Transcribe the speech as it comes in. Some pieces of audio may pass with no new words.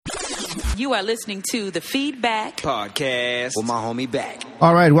You are listening to the Feedback Podcast with my homie Back.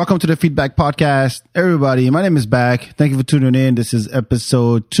 All right, welcome to the Feedback Podcast, everybody. My name is Back. Thank you for tuning in. This is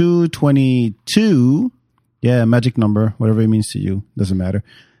episode 222. Yeah, magic number, whatever it means to you, doesn't matter.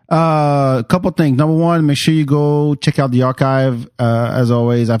 A couple things. Number one, make sure you go check out the archive. As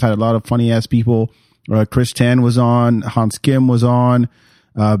always, I've had a lot of funny ass people. Chris Tan was on, Hans Kim was on,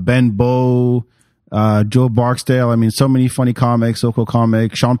 Ben Bow, Joe Barksdale. I mean, so many funny comics, local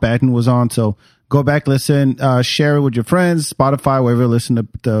comics. Sean Patton was on. So go back, listen, share it with your friends, Spotify, wherever you listen to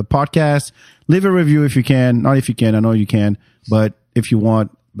the podcast. Leave a review if you can. Not if you can. I know you can, but if you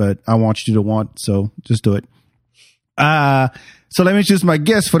want, but I want you to want. So just do it. So let me introduce my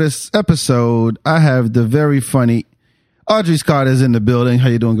guest for this episode. I have the very funny Audrey Scott is in the building. How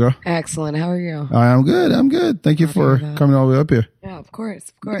you doing, girl? Excellent. How are you? I'm good. I'm good. Thank you for coming all the way up here. Yeah, of course.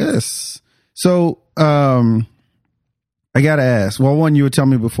 Of course. Yes. So, I gotta ask. Well, one, you were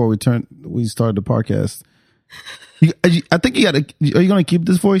telling me before we started the podcast. I think are you gonna keep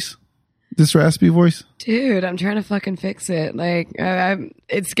this voice? This raspy voice? Dude, I'm trying to fucking fix it. Like,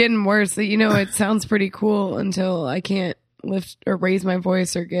 it's getting worse. You know, it sounds pretty cool until I can't lift or raise my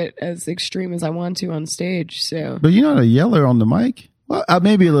voice or get as extreme as I want to on stage. So, but you're not a yeller on the mic. Well,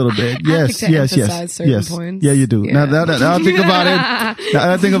 maybe a little bit. Yes. Points. Yeah, you do. Yeah. Now that I think about it,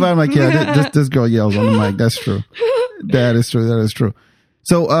 I think about it, I'm like, yeah, this girl yells on the mic. That's true. That is true.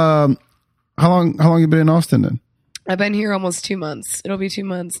 So, how long you been in Austin then? I've been here almost 2 months. It'll be 2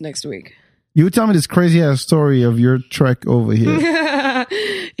 months next week. You would tell me this crazy ass story of your trek over here.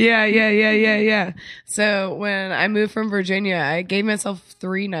 Yeah. So when I moved from Virginia, I gave myself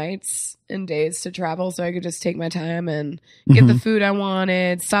 3 nights and days to travel so I could just take my time and get the food I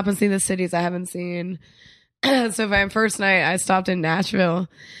wanted, stop and see the cities I haven't seen. So my first night, I stopped in Nashville.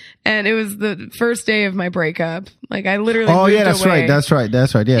 And it was the first day of my breakup. Like, I literally moved away. That's right.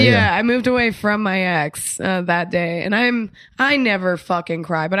 Yeah. I moved away from my ex that day. And I never fucking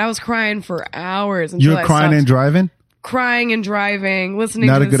cry, but I was crying for hours. You were crying and driving? Crying and driving, listening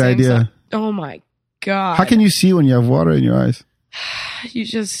Not to a the good same idea. song. Oh my God. How can you see when you have water in your eyes? You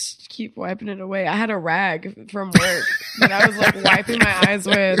just keep wiping it away. I had a rag from work that I was like wiping my eyes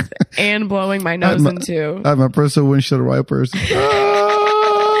with and blowing my nose into. I have my personal windshield wipers.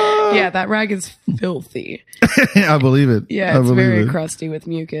 Yeah, that rag is filthy. I believe it. Yeah, it's very crusty with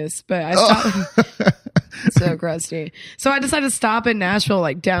mucus, but I stopped. So crusty. So I decided to stop in Nashville,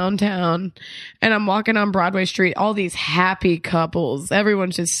 like downtown, and I'm walking on Broadway Street. All these happy couples.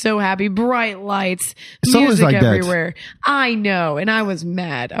 Everyone's just so happy. Bright lights, music like everywhere. I know, and I was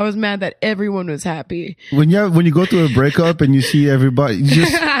mad. I was mad that everyone was happy. When you go through a breakup and you see everybody,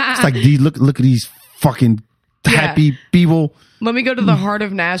 it's like look at these fucking happy people. Let me go to the heart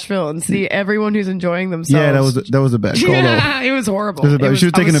of Nashville and see everyone who's enjoying themselves. Yeah, that was a bad call. It was horrible. She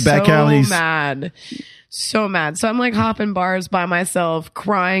was taking the back alleys. So mad. So I'm like hopping bars by myself,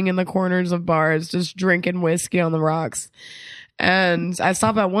 crying in the corners of bars, just drinking whiskey on the rocks. And I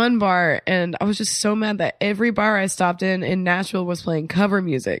stopped at one bar and I was just so mad that every bar I stopped in Nashville was playing cover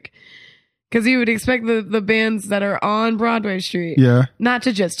music. Because you would expect the bands that are on Broadway Street not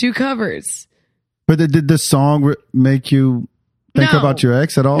to just do covers. But did the song make you think about your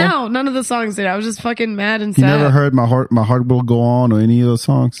ex at all? No, none of the songs did. I was just fucking mad and sad. You never heard My Heart Will Go On or any of those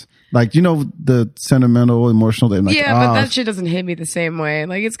songs? Like, you know, the sentimental, emotional. Like, but that shit doesn't hit me the same way.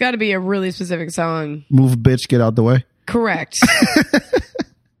 Like, it's got to be a really specific song. Move, bitch, get out the way. Correct.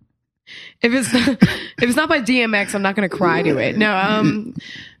 If it's not by DMX, I'm not going to cry to it. No.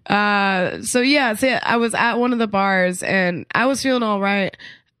 So I was at one of the bars and I was feeling all right.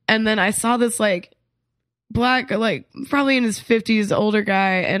 And then I saw this like black, like probably in his 50s, older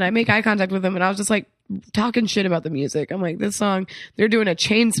guy, and I make eye contact with him, and I was just like talking shit about the music. I'm like, this song, they're doing a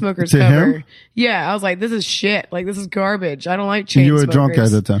Chainsmokers cover. Him? Yeah, I was like, this is shit. Like, this is garbage. I don't like Chainsmokers. You were drunk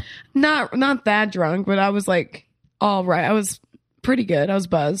at the time? Not that drunk, but I was like, all right. I was pretty good. I was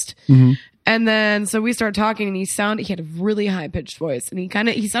buzzed. Mm-hmm. And then so we started talking, and he had a really high pitched voice, and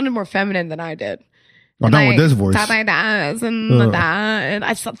he sounded more feminine than I did. Oh, not with this voice. And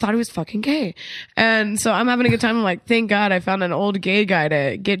I thought he was fucking gay. And so I'm having a good time. I'm like, thank God I found an old gay guy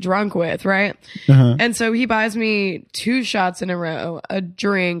to get drunk with, right? Uh-huh. And so he buys me 2 shots in a row, a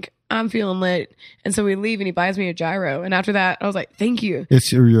drink. I'm feeling lit. And so we leave and he buys me a gyro. And after that, I was like, thank you.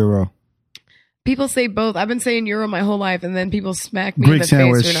 It's your euro. People say both. I've been saying euro my whole life, and then people smack me in the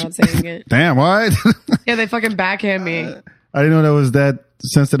face for not saying it. Damn, what? Yeah, they fucking backhand me. I didn't know that was that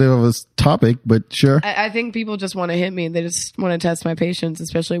sensitive of a topic, but sure. I think people just want to hit me. They just want to test my patience,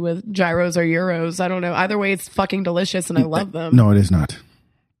 especially with gyros or euros. I don't know. Either way, it's fucking delicious, and I love them. No, it is not.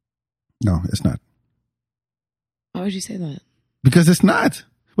 No, it's not. Why would you say that? Because it's not.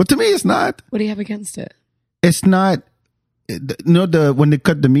 Well, to me, it's not. What do you have against it? It's not. When they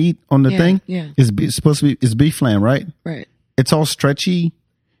cut the meat on the thing, it's supposed to be it's beef flan, right? Right. It's all stretchy.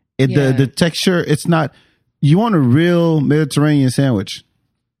 The texture, it's not. You want a real Mediterranean sandwich?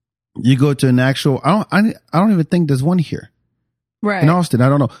 You go to an actual. I don't even think there's one here. Right. In Austin, I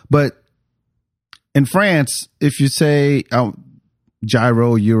don't know, but in France, if you say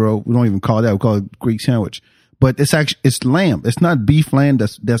gyro, euro, we don't even call it that. We call it Greek sandwich. But it's lamb. It's not beef lamb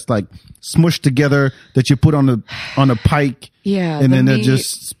that's like smushed together that you put on a pike. Yeah. And then it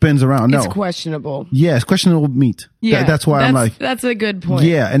just spins around. No. It's questionable. Yeah, it's questionable meat. Yeah. That's why I'm like. That's a good point.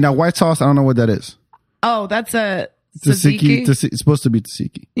 Yeah. And that white sauce, I don't know what that is. Oh, that's a tzatziki. It's supposed to be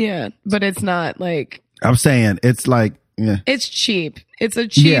tzatziki. Yeah. But it's not like. I'm saying it's like, yeah. It's cheap. It's a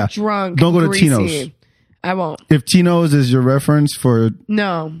cheap, drunk. Don't go to greasy. Tino's. I won't. If Tino's is your reference for.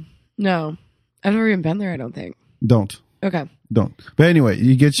 No. I've never even been there, I don't think. Don't. Okay. Don't. But anyway,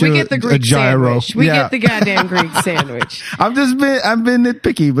 we get the Greek gyro. Sandwich. We get the goddamn Greek sandwich. I've been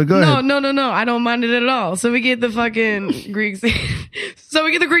nitpicky, but go ahead. No. I don't mind it at all. So we get the fucking Greek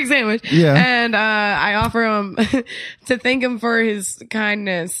sandwich. Yeah. And I offer him to thank him for his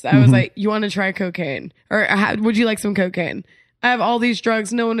kindness. I was like, you want to try cocaine? Or would you like some cocaine? I have all these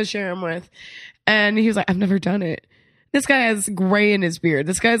drugs, no one to share them with. And he was like, I've never done it. This guy has gray in his beard.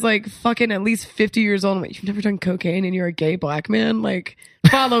 This guy's like fucking at least 50 years old. I'm like, you've never done cocaine and you're a gay black man? Like,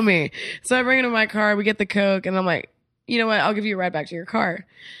 follow me. So I bring him to my car. We get the coke and I'm like, you know what? I'll give you a ride back to your car.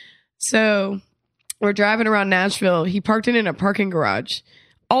 So we're driving around Nashville. He parked it in a parking garage.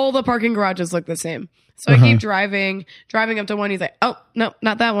 All the parking garages look the same. So I keep driving up to one. He's like, oh, no,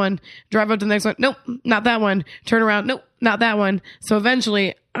 not that one. Drive up to the next one. Nope, not that one. Turn around. Nope, not that one. So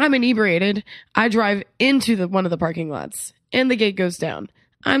eventually I'm inebriated. I drive into one of the parking lots and the gate goes down.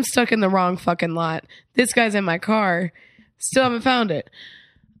 I'm stuck in the wrong fucking lot. This guy's in my car. Still haven't found it.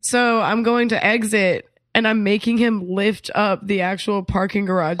 So I'm going to exit and I'm making him lift up the actual parking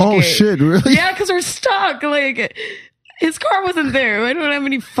garage gate. Oh shit, really? Yeah, because we're stuck. Like, his car wasn't there. I don't have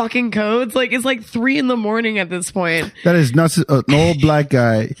any fucking codes. Like, it's like 3 a.m. at this point. That is nuts. An old black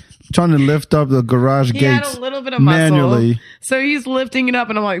guy trying to lift up the garage gates. He had a little bit of muscle. Manually. So he's lifting it up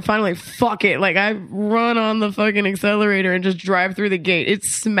and I'm like, finally, fuck it. Like, I run on the fucking accelerator and just drive through the gate. It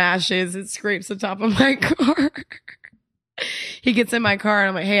smashes. It scrapes the top of my car. He gets in my car and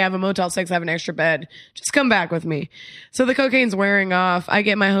I'm like, hey, I have a Motel 6. I have an extra bed. Just come back with me. So the cocaine's wearing off. I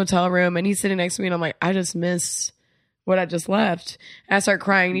get my hotel room and he's sitting next to me and I'm like, I just miss what I just left. And I start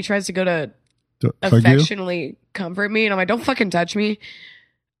crying and he tries to go to affectionately comfort me. And I'm like, don't fucking touch me.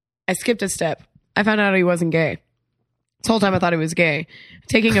 I skipped a step. I found out he wasn't gay. This whole time I thought he was gay.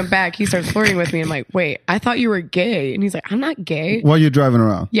 Taking him back, he starts flirting with me. I'm like, wait, I thought you were gay. And he's like, I'm not gay. While you're driving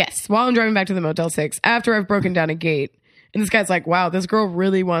around? Yes. While I'm driving back to the Motel 6 after I've broken down a gate. And this guy's like, wow, this girl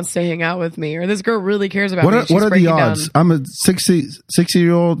really wants to hang out with me. Or this girl really cares about me. What are the odds? I'm a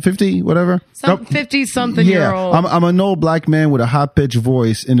 60-year-old, 50, whatever? 50-something-year-old. Yeah, I'm an old black man with a high-pitched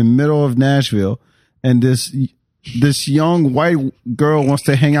voice in the middle of Nashville. And this young white girl wants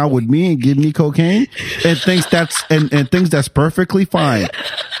to hang out with me and give me cocaine and thinks that's perfectly fine.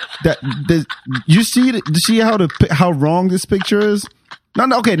 You see how wrong this picture is?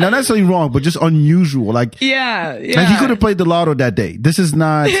 No, okay, not necessarily wrong, but just unusual. Like, yeah. Like he could have played the lotto that day. This is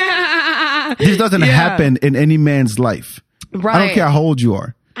not. This doesn't happen in any man's life. Right. I don't care how old you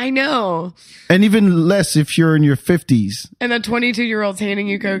are. I know. And even less if you're in your 50s. And the 22-year-old's handing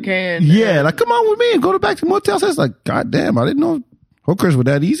you cocaine. Yeah, like, come on with me and go back to Motel 6. Like, God damn, I didn't know hookers were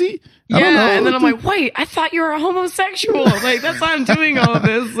that easy. I don't know. And then I'm like, wait, I thought you were a homosexual. Like, that's why I'm doing all of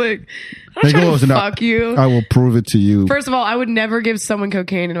this. Like, I'm not trying to fuck you. I will prove it to you. First of all, I would never give someone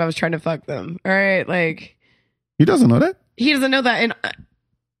cocaine if I was trying to fuck them. All right? Like, he doesn't know that. He doesn't know that.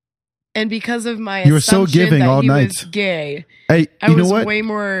 And because of my you were so giving that all he night. was gay, hey, I was what? way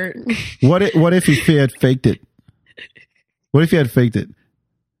more. What if he had faked it? What if he had faked it?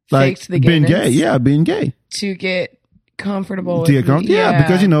 Like, faked the being gayness? gay. Yeah, being gay. To get comfortable. Yeah,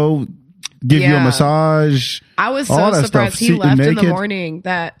 because, give you a massage. I was so surprised. He left in the morning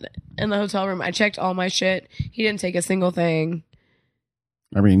in the hotel room. I checked all my shit. He didn't take a single thing.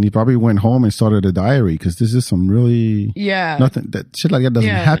 I mean, he probably went home and started a diary because this is some really nothing that shit like that doesn't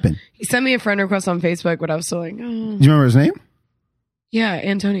happen. He sent me a friend request on Facebook, but I was still like, oh. Do you remember his name? Yeah,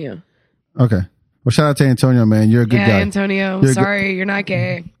 Antonio. Okay. Well, shout out to Antonio, man. You're a good guy. Yeah, Antonio. Sorry, you're not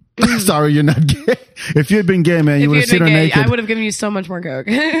gay. Sorry, you're not gay. If you had been gay, man, you would have seen her naked. I would have given you so much more coke.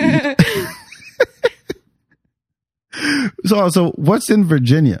 So what's in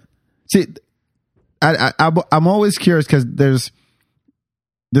Virginia? See, I'm always curious because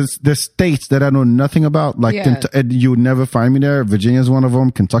there's states that I know nothing about. Like Yeah. and you would never find me there. Virginia's one of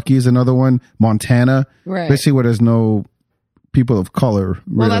them. Kentucky is another one. Montana, Right. basically where there's no people of color.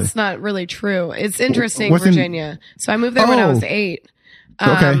 Really. Well, that's not really true. It's interesting, What's in- Virginia. So I moved there when I was Oh. 8.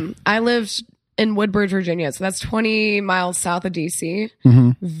 Okay. I lived in Woodbridge, Virginia. So that's 20 miles south of DC.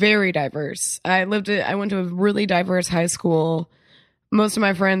 Mm-hmm. Very diverse. I went to a really diverse high school. Most of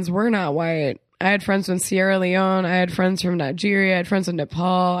my friends were not white. I had friends from Sierra Leone. I had friends from Nigeria. I had friends from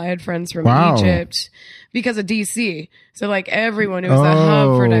Nepal. I had friends from Wow. Egypt because of DC. So like everyone, it was a hub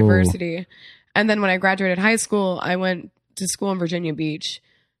for Oh. diversity. And then when I graduated high school, I went to school in Virginia Beach.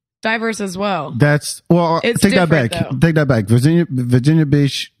 Diverse as well. That's It's take that back. different, though. Take that back. Virginia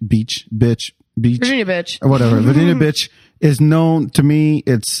Beach, Virginia Beach. or whatever. Virginia Beach is known to me.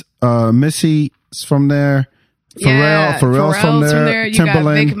 It's Missy's from there. Pharrell's from there. You got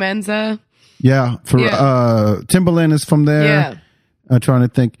Timberland. Vic Menza. Yeah, Timberland is from there. Yeah. I'm trying to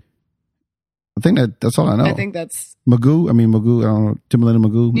think. I think that's all I know. I think that's Magoo. I don't know. Timberland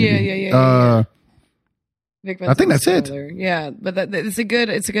and Magoo. Yeah, maybe. yeah. Vic Menza. I think that's it. Similar. Yeah, but it's a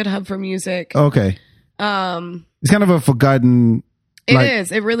good hub for music. Okay. It's kind of a forgotten. It like,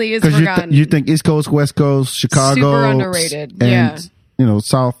 is. It really is Because forgotten. you think East Coast, West Coast, Chicago, Super underrated. and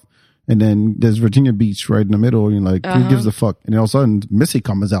South, and then there's Virginia Beach right in the middle. And you're like, who gives a fuck? And then all of a sudden, Missy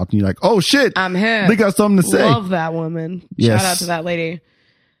comes out, and you're like, oh shit, I'm hip. they got something to say. Love that woman. Yes. Shout out to that lady.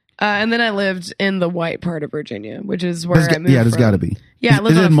 And then I lived in the white part of Virginia, which is where I moved there's from. got to be. Yeah, I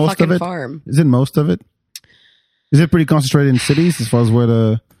lived Is on it a most fucking of it? farm. Is it most of it? Is it pretty concentrated in cities as far as where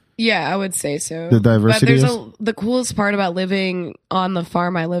the? Yeah, I would say so. The diversity But there's is? the coolest part about living on the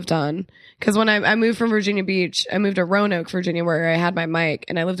farm I lived on. Because when I moved from Virginia Beach, I moved to Roanoke, Virginia, where I had my mic,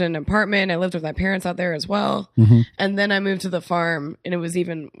 and I lived in an apartment. I lived with my parents out there as well. Mm-hmm. And then I moved to the farm, and it was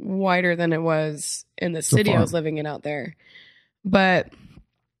even wider than it was in the city I farm. was living in out there. But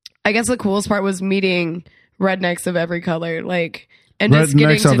I guess the coolest part was meeting rednecks of every color, like, and just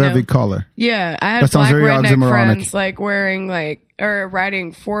getting Rednecks to of know. every color. Yeah, I had That sounds black very redneck oxymoronic. friends, like wearing or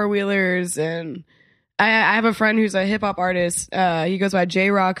riding 4-wheelers, and I have a friend who's a hip hop artist. He goes by J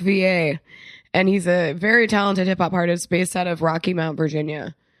Rock VA, and he's a very talented hip hop artist based out of Rocky Mount,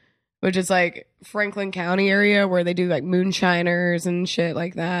 Virginia, which is like Franklin County area where they do like moonshiners and shit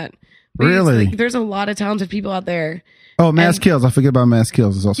like that. But Really? there's a lot of talented people out there. Oh, Mass Kills. I forget about Mass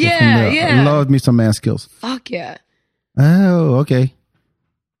Kills. It's also Yeah, from there. yeah. I love me some Mass Kills. Fuck yeah. Oh, okay.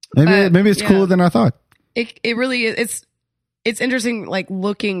 Maybe it's yeah. cooler than I thought. It really is. It's interesting, like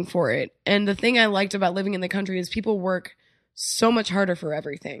looking for it. And the thing I liked about living in the country is people work so much harder for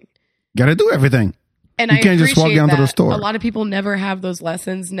everything. Got to do everything. And You I can't just walk appreciate down to the that. store. A lot of people never have those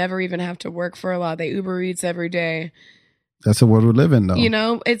lessons, never even have to work for a lot. They Uber Eats every day. That's the world we live in, though. You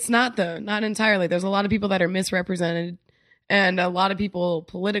know, it's not though, not entirely. There's a lot of people that are misrepresented, and a lot of people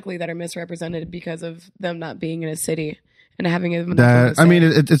politically that are misrepresented because of them not being in a city and having a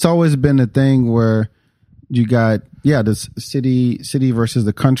it's always been a thing where you got this city versus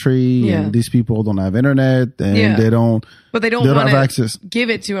the country, Yeah. and these people don't have internet, and Yeah. they don't want have to access. give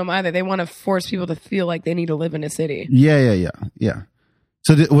it to them either. They want to force people to feel like they need to live in a city. Yeah.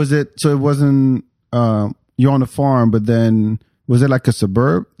 So So it wasn't. You're on a farm, but then was it like a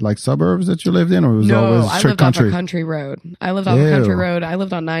suburbs that you lived in, or was it always I straight lived country? off a country road. I lived off a country road. I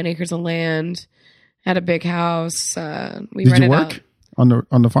lived on 9 acres of land, had a big house. We Did rented you work out.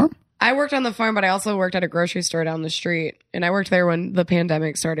 on the farm? I worked on the farm, but I also worked at a grocery store down the street, and I worked there when the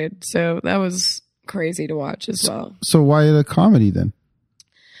pandemic started. So that was crazy to watch as well. So why the comedy then?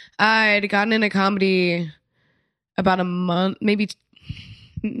 I'd gotten into comedy about a month, maybe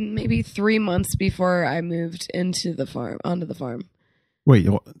 3 months before I moved onto the farm. Wait,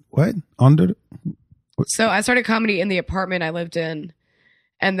 what? So I started comedy in the apartment I lived in,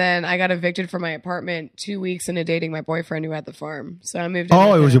 and then I got evicted from my apartment 2 weeks into dating my boyfriend who had the farm. So I moved in.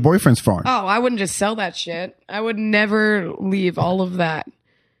 Oh, with it was him. your boyfriend's farm. Oh, I wouldn't just sell that shit. I would never leave all of that.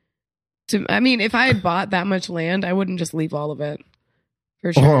 If I had bought that much land, I wouldn't just leave all of it.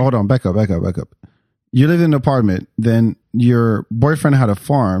 For sure. Hold on, back up. You lived in an apartment, then your boyfriend had a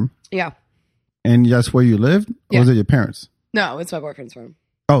farm, Yeah. and that's where you lived? Or Yeah. was it your parents? No, it's my boyfriend's farm.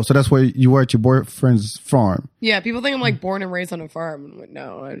 Oh, so that's where you were at your boyfriend's farm. Yeah, people think I'm like born and raised on a farm. I'm like,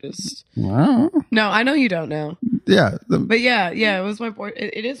 no, Wow. No, I know you don't know. Yeah. But yeah, it was my boy.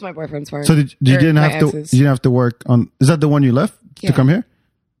 It is my boyfriend's farm. So you Or didn't my have ex's. to work on, is that the one you left Yeah. to come here?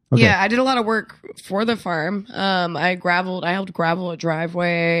 Okay. Yeah, I did a lot of work for the farm. I helped gravel a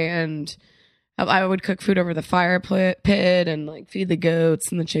driveway, and I would cook food over the fire pit and like feed the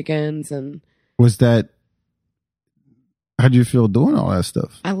goats and the chickens. And How do you feel doing all that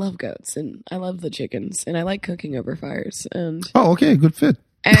stuff? I love goats and I love the chickens and I like cooking over fires. And Oh, okay. Good fit.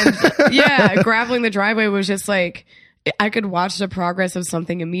 And yeah, graveling the driveway was just like, I could watch the progress of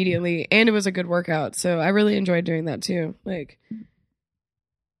something immediately, and it was a good workout. So I really enjoyed doing that too. Like,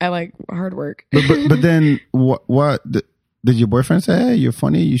 I like hard work. But then what did your boyfriend say? Hey, you're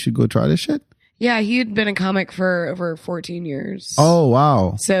funny. You should go try this shit. Yeah, he had been a comic for over 14 years. Oh,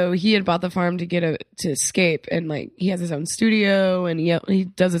 wow. So he had bought the farm to escape, and like he has his own studio, and he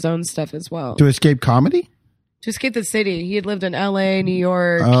does his own stuff as well. To escape comedy? To escape the city. He had lived in LA, New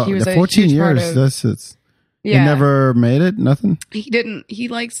York. He was 14 years. Yeah. He never made it? Nothing? He didn't. He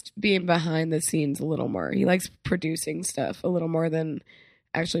likes being behind the scenes a little more. He likes producing stuff a little more than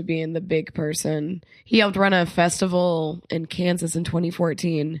actually being the big person. He helped run a festival in Kansas in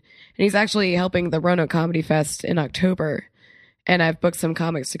 2014, and he's actually helping the Roanoke Comedy Fest in October. And I've booked some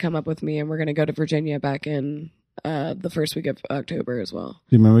comics to come up with me, and we're going to go to Virginia back in the first week of October as well.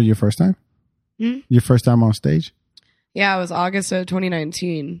 Do you remember your first time? Your first time on stage? Yeah, it was August of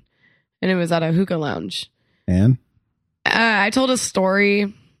 2019, and it was at a hookah lounge. And? I told a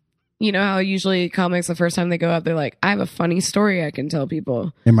story. You know how usually comics, the first time they go up, they're like, I have a funny story I can tell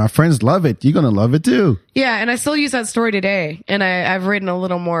people. And my friends love it. You're going to love it too. Yeah, and I still use that story today. And I've written a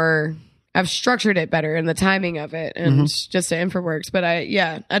little more, I've structured it better in the timing of it and just the info works. But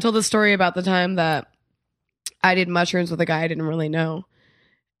I told the story about the time that I did mushrooms with a guy I didn't really know.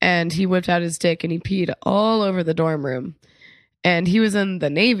 And he whipped out his dick and he peed all over the dorm room. And he was in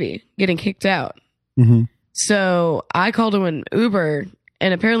the Navy getting kicked out. Mm-hmm. So I called him an Uber,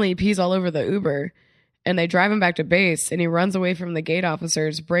 and apparently he pees all over the Uber, and they drive him back to base, and he runs away from the gate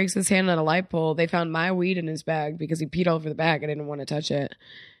officers, breaks his hand on a light pole. They found my weed in his bag because he peed all over the bag. I didn't want to touch it.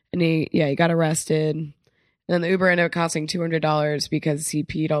 And he got arrested. And then the Uber ended up costing $200 because he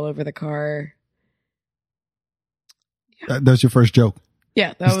peed all over the car. Yeah. That's your first joke?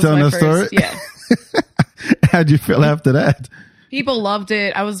 Yeah, that was my first. Story? Yeah. How'd you feel after that? People loved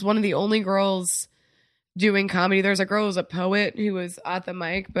it. I was one of the only girls doing comedy. There's a girl who was a poet who was at the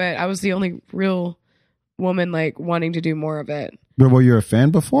mic, but I was the only real woman like wanting to do more of it. But were you a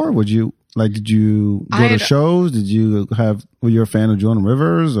fan before? Did you go to shows? Were you a fan of Joan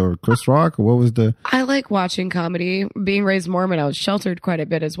Rivers or Chris Rock, or what was the? I like watching comedy. Being raised Mormon, I was sheltered quite a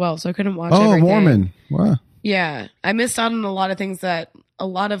bit as well, so I couldn't watch everything. Oh, Mormon. Wow. Yeah. I missed out on a lot of things that a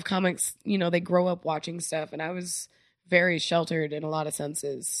lot of comics, they grow up watching stuff, and I was very sheltered in a lot of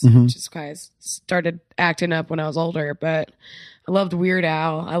senses, which is why I started acting up when I was older. But I loved Weird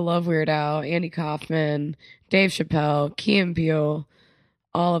Al. I love Weird Al, Andy Kaufman, Dave Chappelle, Key and Peele,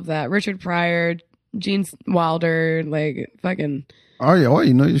 all of that. Richard Pryor, Gene Wilder, like fucking. Oh, yeah.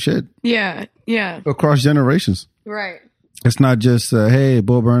 You know your shit. Yeah. Yeah. Across generations. Right. It's not just, hey,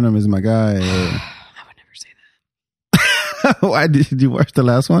 Bo Burnham is my guy. I would never say that. Why did you watch the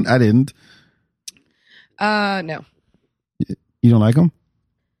last one? I didn't. No. You don't like him?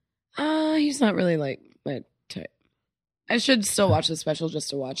 He's not really like my type. I should still watch the special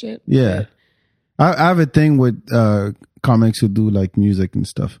just to watch it. Yeah. I have a thing with comics who do like music and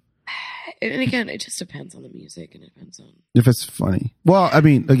stuff. And again, it just depends on the music and it depends on if it's funny. Well, I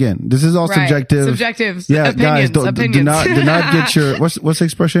mean, again, this is all subjective. Subjective. Yeah, opinions, guys, do not get your what's the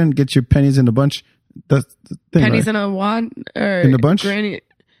expression? Get your pennies in a bunch. That's the thing, pennies right? in a wad or in a bunch.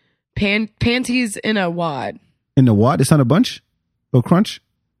 Panties in a wad. In a wad? It's not a bunch. Oh, crunch.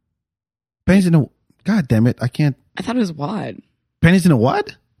 Pennies in a. God damn it! I can't. I thought it was wad. Pennies in a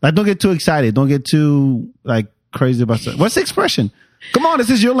wad? Like, don't get too excited. Don't get too like crazy about stuff. What's the expression? Come on, this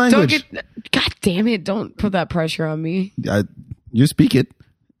is your language. God damn it! Don't put that pressure on me. You speak it.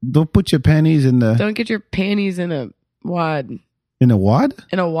 Don't put your panties in the. Don't get your panties in a wad. In a wad?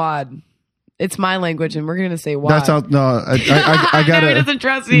 In a wad. It's my language, and we're gonna say wad. That sounds no. I gotta. No, he doesn't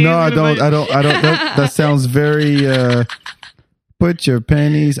trust me. No, I don't. That sounds very. Put your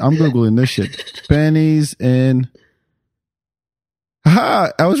panties. I'm googling this shit. Panties in.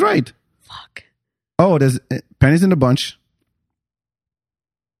 Ha! I was right. Fuck. Oh, there's panties in a bunch.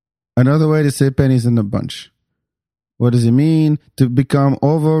 Another way to say pennies in a bunch. What does it mean? To become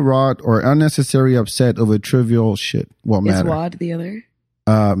overwrought or unnecessarily upset over trivial shit. What matter? Is wad the other?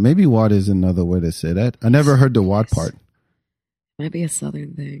 Maybe wad is another way to say that. I never heard the wad part. Might be a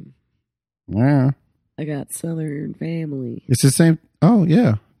southern thing. Yeah. I got southern family. It's the same. Oh,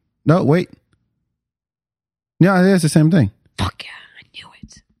 yeah. No, wait. Yeah, it's the same thing. Fuck yeah.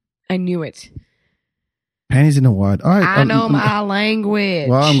 I knew it. Panties in a wad. All right. I know my language.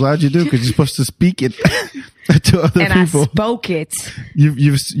 Well, I'm glad you do because you're supposed to speak it to other and people. I spoke it.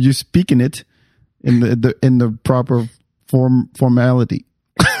 You're speaking it in the proper formality.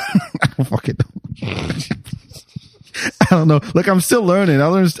 I don't fucking know. I don't know. Look, I'm still learning. I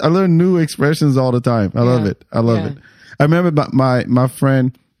learn new expressions all the time. I love it. I love it. I remember my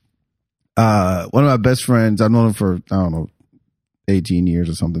friend, one of my best friends, I've known him for, I don't know, 18 years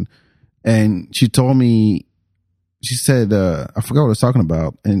or something. And she told me, she said, I forgot what I was talking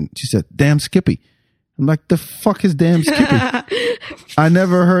about. And she said, damn Skippy. I'm like, the fuck is damn Skippy? I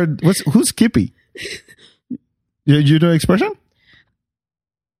never heard, who's Skippy? You know the expression?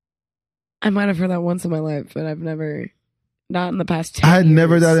 I might have heard that once in my life, but I've never, not in the past 10 I had years.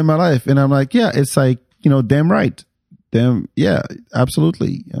 never that in my life. And I'm like, yeah, it's like, damn right. Damn, yeah,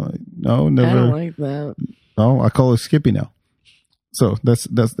 absolutely. No, never. I don't like that. No, I call her Skippy now. So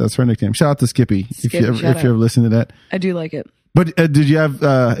that's her nickname. Shout out to Skippy if you ever listen to that. I do like it. But did you have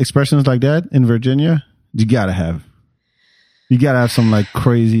expressions like that in Virginia? You gotta have some like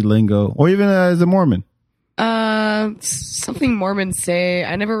crazy lingo, or even as a Mormon. Something Mormons say.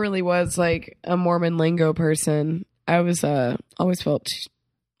 I never really was like a Mormon lingo person. I was always felt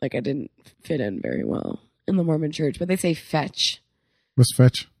like I didn't fit in very well in the Mormon church. But they say fetch. What's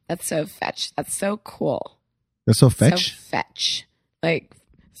fetch? That's so fetch. That's so cool. That's so fetch. So fetch. Like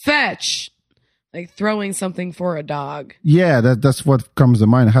fetch. Like throwing something for a dog. Yeah, that's what comes to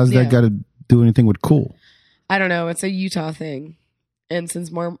mind. How's that got to do anything with cool? I don't know. It's a Utah thing, and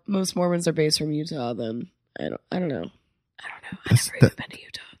since most Mormons are based from Utah, then I don't know. I've never even been to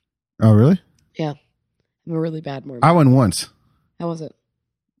Utah. Oh, really? Yeah, I'm a really bad Mormon. I went once. How was it?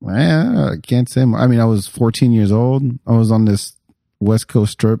 I can't say. I mean, I was 14 years old. I was on this West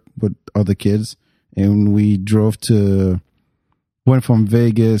Coast trip with other kids, and we went from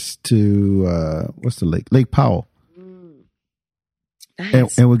Vegas to what's the lake? Lake Powell.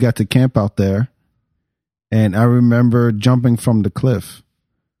 Nice. And we got to camp out there. And I remember jumping from the cliff.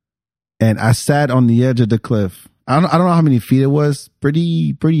 And I sat on the edge of the cliff. I don't know how many feet it was.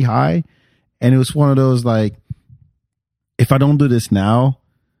 Pretty high. And it was one of those like, if I don't do this now,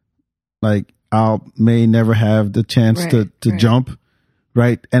 like may never have the chance to jump.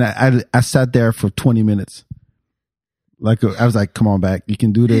 Right. And I sat there for 20 minutes. Like I was like, come on back. You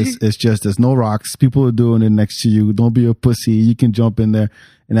can do this. It's just, there's no rocks. People are doing it next to you. Don't be a pussy. You can jump in there.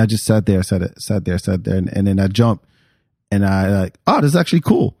 And I just sat there. And then I jumped and I like, oh, this is actually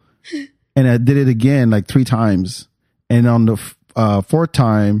cool. And I did it again, like 3 times. And on the 4th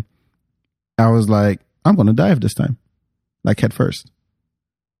time, I was like, I'm going to dive this time. Like head first.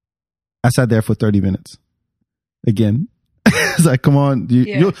 I sat there for 30 minutes again. It's like, come on.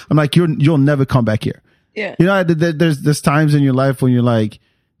 I'm like, you'll never come back here. Yeah. There's times in your life when you're like,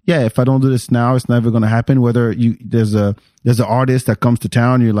 yeah, if I don't do this now, it's never going to happen. Whether there's an artist that comes to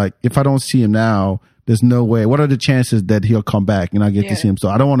town, you're like, if I don't see him now, there's no way. What are the chances that he'll come back and I get to see him? So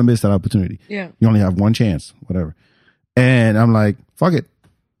I don't want to miss that opportunity. Yeah. You only have one chance, whatever. And I'm like, fuck it.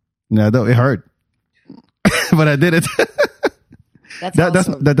 No, it hurt, but I did it.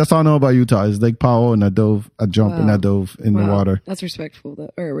 Awesome. That's all I know about Utah is Lake Powell, and I jumped and I dove in the water. That's respectable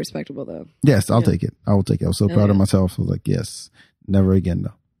though. Yes, I'll take it. I will take it. I was so proud of myself. I was like, yes, never again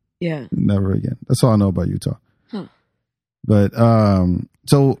though. Yeah. Never again. That's all I know about Utah. Huh. But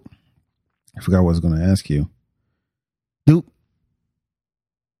so I forgot what I was going to ask you. The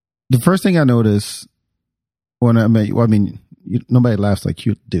first thing I noticed when I met you, well, I mean, nobody laughs like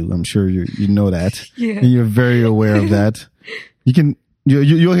you do. I'm sure you know that. Yeah. And you're very aware of that.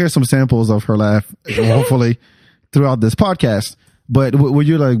 You'll hear some samples of her laugh, hopefully, throughout this podcast. But were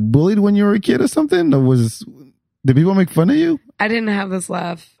you like bullied when you were a kid or something? Or did people make fun of you? I didn't have this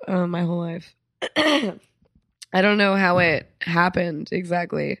laugh my whole life. I don't know how it happened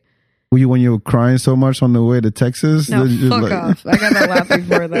exactly. When you were crying so much on the way to Texas? No, fuck off. I got that laugh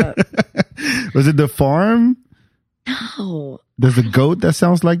before that. Was it the farm? No. There's a goat that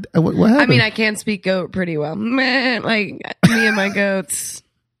sounds like what happened? I mean, I can speak goat pretty well. Man, like me and my goats.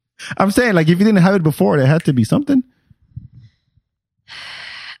 I'm saying, like, if you didn't have it before, there had to be something.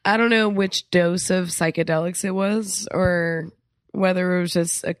 I don't know which dose of psychedelics it was or whether it was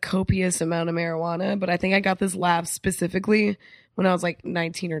just a copious amount of marijuana, but I think I got this laugh specifically when I was like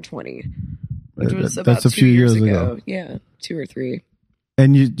 19 or 20, which was about 2 years ago. Yeah, 2 or 3.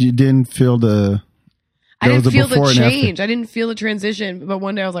 And you didn't feel I didn't feel the change. I didn't feel the transition. But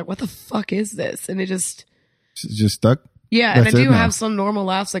one day I was like, what the fuck is this? And it just stuck? Yeah. And I do have some normal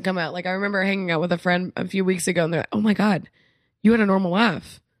laughs that come out. Like I remember hanging out with a friend a few weeks ago and they're like, oh my God, you had a normal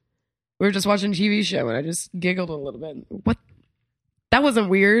laugh. We were just watching a TV show and I just giggled a little bit. What? That wasn't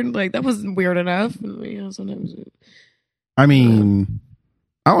weird. Like that wasn't weird enough. And, sometimes. I mean,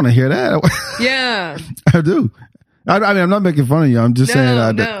 I want to hear that. Yeah. I do. I mean, I'm not making fun of you. I'm just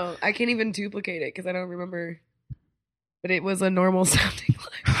saying. No, I can't even duplicate it because I don't remember. But it was a normal sounding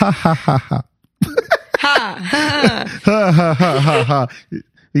laugh. Ha ha ha ha. Ha ha Ha ha ha ha ha.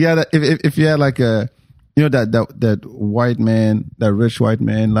 You got if you had like a You know that white man, that rich white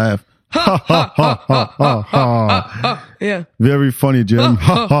man laugh. Ha ha ha ha ha ha. Yeah. Very funny, Jim.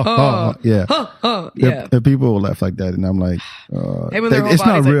 Ha ha ha. Yeah. Yeah. If people will laugh like that, and I'm like, Hey, when their whole it's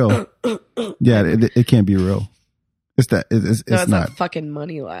not body's real. Yeah, it can't be real. It's that. It's No, it's not. a fucking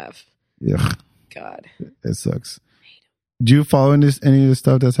money laugh. Yeah. God. It sucks. Do you follow any of the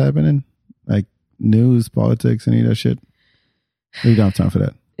stuff that's happening? Like news, politics, any of that shit? Or you don't have time for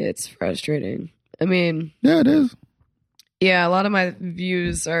that? It's frustrating. I mean, Yeah, it is. yeah, a lot of my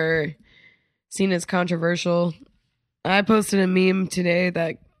views are seen as controversial. I posted a meme today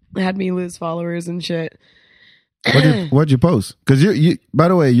that had me lose followers and shit. What'd you post? Because you, by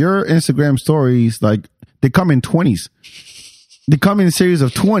the way, your Instagram stories, like, they come in 20s. They come in a series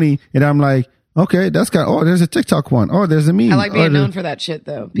of 20, and I'm like, okay, that's got, oh, there's a TikTok one. Oh, there's a meme. I like being known for that shit,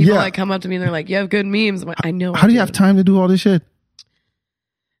 though. People like come up to me and they're like, you have good memes. I'm like, I know. How do you have time to do all this shit?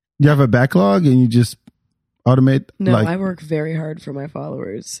 You have a backlog and you just automate? No, I work very hard for my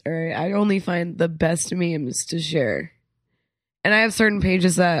followers. All right. I only find the best memes to share. And I have certain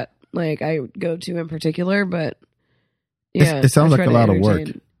pages that like I go to in particular, but yeah. It sounds like a lot of work.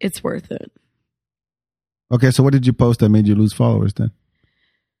 It's worth it. Okay, so what did you post that made you lose followers then?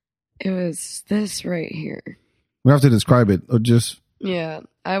 It was this right here. We have to describe it or just... Yeah,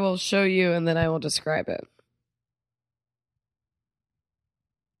 I will show you and then I will describe it.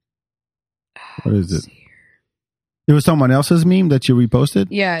 What is it? It was someone else's meme that you reposted?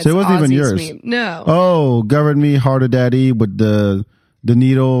 Yeah, so it wasn't even yours. Meme. No. Oh, govern me harder, daddy, with the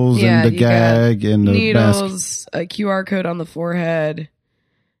needles and the gag and the needles, mask. A QR code on the forehead,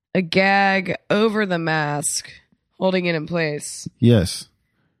 a gag over the mask, holding it in place. Yes.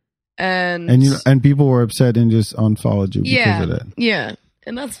 And people were upset and just unfollowed you because of that. Yeah.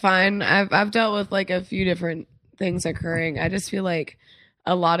 And that's fine. I've dealt with like a few different things occurring. I just feel like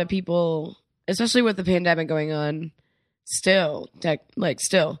a lot of people, especially with the pandemic going on, still,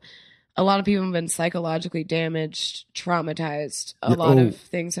 a lot of people have been psychologically damaged, traumatized. A lot of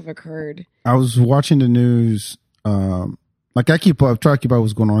things have occurred. I was watching the news. Like I try to keep up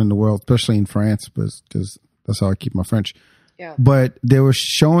what's going on in the world, especially in France, because that's how I keep my French. Yeah. But they were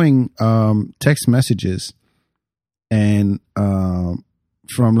showing text messages and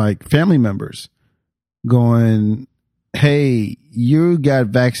from like family members going, hey, you got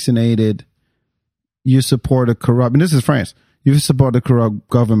vaccinated. You support a corrupt, and this is France. You support a corrupt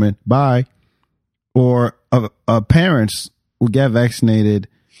government. Bye. Or parents who get vaccinated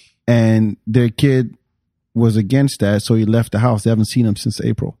and their kid was against that, so he left the house. They haven't seen him since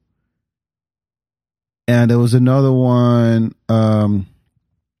April. And there was another one. Same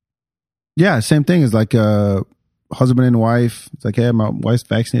thing. It's like a husband and wife. It's like, hey, my wife's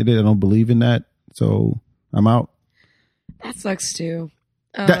vaccinated. I don't believe in that, so I'm out. That sucks too.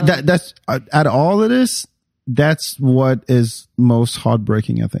 That's out of all of this, that's what is most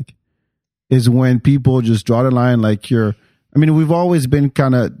heartbreaking, I think, is when people just draw the line like we've always been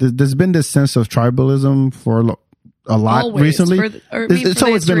kind of, there's been this sense of tribalism for a lot recently. It's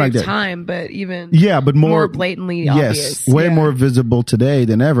always been like that. Time, but even but more blatantly obvious. Way more visible today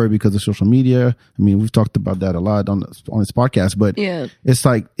than ever because of social media. I mean, we've talked about that a lot on this podcast, but it's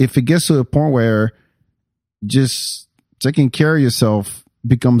like if it gets to a point where just taking care of yourself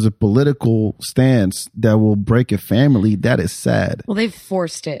becomes a political stance that will break a family, that is sad. Well, they've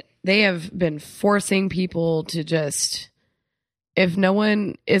forced it. They have been forcing people to just, if no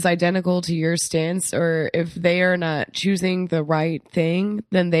one is identical to your stance or if they are not choosing the right thing,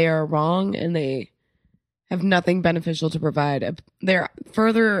 then they are wrong and they have nothing beneficial to provide.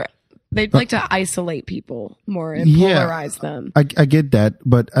 They'd like to isolate people more and polarize them. I get that,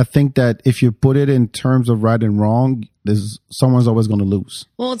 but I think that if you put it in terms of right and wrong, someone's always going to lose.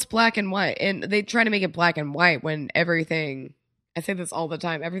 Well, it's black and white, and they try to make it black and white when everything, I say this all the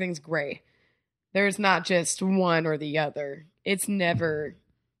time, everything's gray. There's not just one or the other. It's never.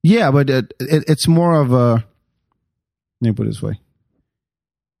 Yeah, but it's more of a, let me put it this way.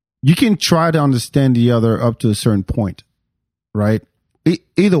 You can try to understand the other up to a certain point, right?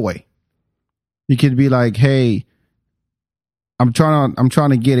 Either way. You could be like, hey, I'm trying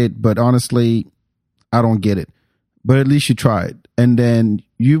to get it, but honestly, I don't get it. But at least you tried. And then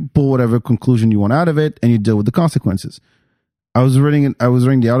you pull whatever conclusion you want out of it and you deal with the consequences. I was reading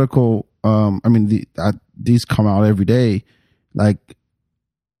the article. These come out every day. Like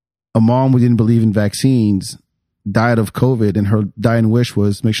a mom who didn't believe in vaccines died of COVID and her dying wish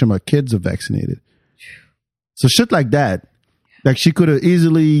was make sure my kids are vaccinated. So shit like that. Like she could have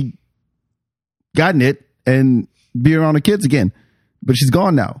easily gotten it and be around the kids again, but she's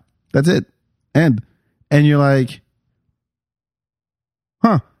gone now. That's it. And you're like,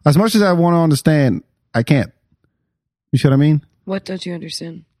 as much as I want to understand I can't. You see what I mean? What don't you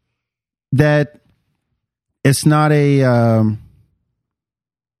understand? That it's not a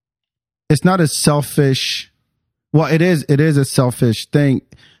selfish. Well, it is a selfish thing.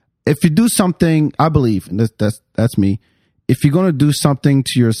 If you do something, I believe, and that's me. If you're going to do something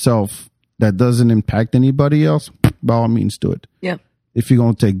to yourself that doesn't impact anybody else, by all means, do it. Yeah. If you're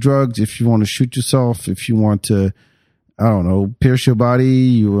going to take drugs, if you want to shoot yourself, if you want to, I don't know, pierce your body,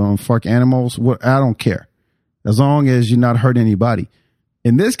 you want to fuck animals, I don't care. As long as you're not hurting anybody.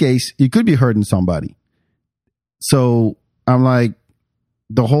 In this case, you could be hurting somebody. So I'm like,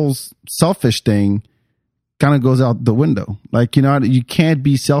 the whole selfish thing kind of goes out the window. Like, you can't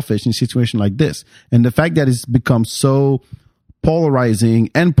be selfish in a situation like this. And the fact that it's become so polarizing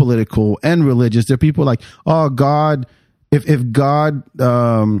and political and religious, there are people like, oh, God, if God,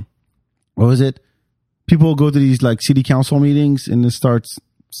 what was it? People go to these like city council meetings and it starts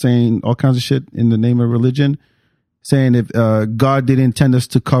saying all kinds of shit in the name of religion, saying if God didn't intend us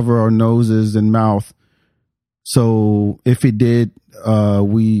to cover our noses and mouth. So if it did,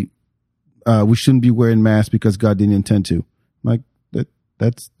 we shouldn't be wearing masks because God didn't intend to. Like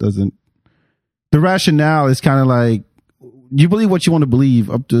that doesn't. The rationale is kind of like, you believe what you want to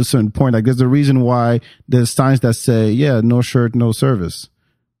believe up to a certain point. Like there's a reason why there's signs that say, yeah, no shirt, no service.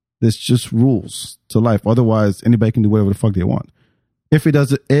 There's just rules to life. Otherwise, anybody can do whatever the fuck they want.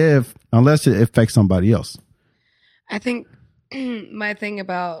 Unless it affects somebody else. I think my thing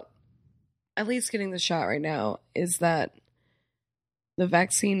about at least getting the shot right now is that the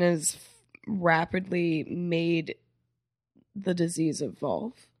vaccine has rapidly made the disease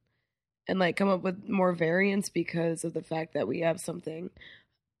evolve and like come up with more variants because of the fact that we have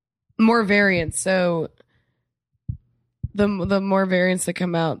more variants. So the more variants that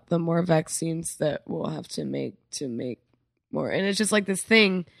come out, the more vaccines that we'll have to make more. And it's just like this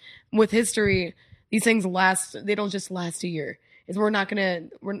thing with history. These things they don't just last a year.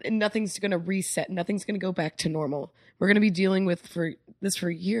 Nothing's going to reset. Nothing's going to go back to normal. We're going to be dealing with this for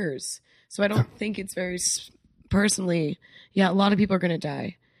years. So I don't think it's very personally. Yeah, a lot of people are going to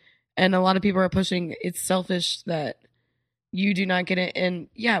die. And a lot of people are pushing. It's selfish that you do not get it. And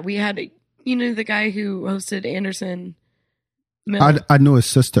yeah, we had, the guy who hosted Anderson. I know his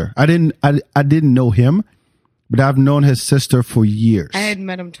sister. I didn't know him, but I've known his sister for years. I had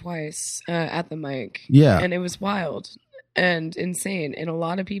met him twice at the mic. Yeah. And it was wild and insane. And a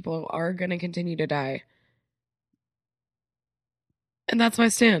lot of people are going to continue to die. And that's my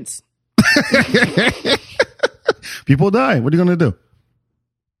stance. People die. What are you going to do?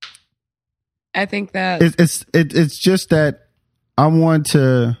 I think that it's just that I want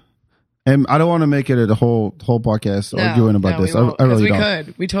to, and I don't want to make it a whole podcast arguing about this. I really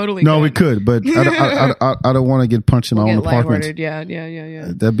don't. We totally no, could. we could, but I don't want to get punched in my own apartment. Yeah.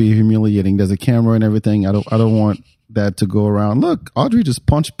 That'd be humiliating. There's a camera and everything. I don't want that to go around. Look, Audrey just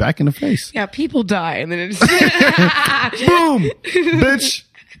punched back in the face. Yeah, people die, and then it's boom, bitch.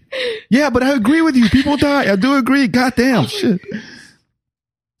 Yeah, but I agree with you. People die. I do agree. Goddamn shit.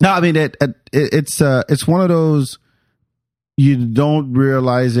 No, I mean it's one of those, you don't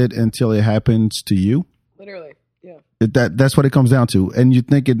realize it until it happens to you. Literally, yeah. That's what it comes down to. And you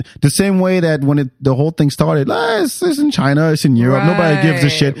think it the same way that when the whole thing started, it's in China, it's in Europe, right, nobody gives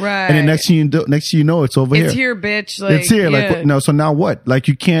a shit. Right. And then next thing you know, it's over here. It's here, bitch. Like, it's here. Yeah. Like no. So now what? Like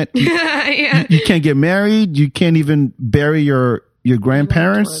you can't. Yeah. You can't get married. You can't even bury your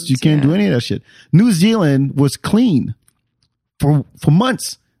grandparents. You can't do any of that shit. New Zealand was clean for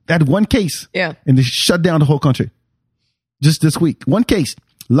months. They had one case. Yeah. And they shut down the whole country. Just this week. One case.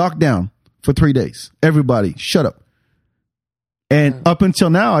 Lockdown for 3 days. Everybody shut up. And up until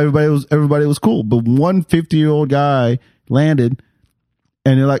now, everybody was cool. But one 50-year-old guy landed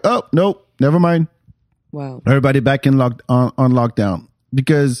and they're like, oh, nope, never mind. Wow. Everybody back on lockdown.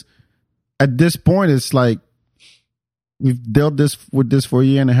 Because at this point, it's like, we've dealt with this for a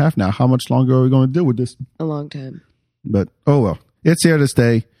year and a half now. How much longer are we going to deal with this? A long time. But, oh well. It's here to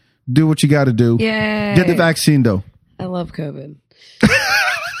stay. Do what you got to do. Yay. Get the vaccine, though. I love COVID.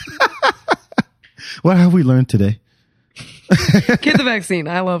 What have we learned today? Get the vaccine.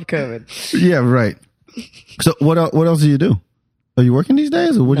 I love COVID. Yeah, right. So what else do you do? Are you working these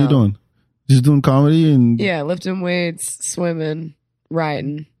days or what are you doing? Just doing comedy and... Yeah, lifting weights, swimming,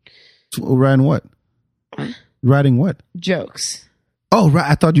 riding. Riding what? Riding what? Jokes. Oh, right.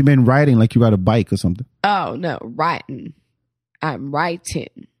 I thought you meant riding like you ride a bike or something. Oh, no. Writing. I'm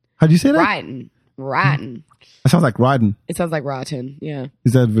writing. How'd you say that? Writing. That sounds like riding. It sounds like rotten. Yeah.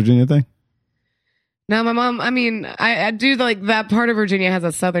 Is that a Virginia thing? No, my mom, I mean, I do like that part of Virginia has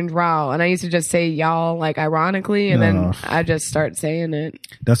a southern drawl, and I used to just say y'all like ironically, and then I just start saying it.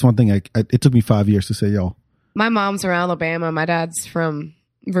 That's one thing. It took me 5 years to say y'all. My mom's from Alabama. My dad's from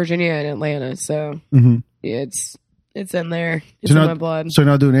Virginia and Atlanta, so yeah, it's in there. It's in my blood. So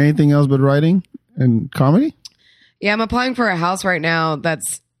you're not doing anything else but writing and comedy? Yeah, I'm applying for a house right now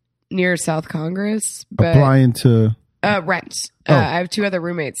that's near South Congress. But, applying to rent. I have 2 other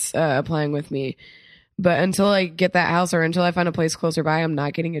roommates applying with me. But until I get that house or until I find a place closer by, I'm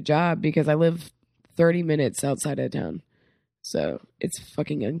not getting a job because I live 30 minutes outside of town. So it's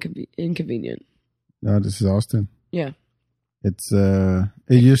fucking inconvenient. No, this is Austin. Yeah. It's it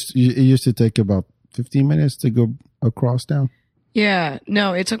used to take about 15 minutes to go across town. Yeah.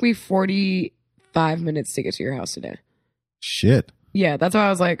 No, it took me 45 minutes to get to your house today. Shit. Yeah, that's why I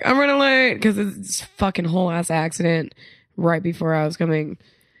was like, I'm running late because it's fucking whole ass accident right before I was coming.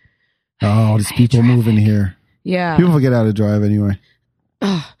 Oh, there's people moving here. Yeah. People forget how to drive anyway.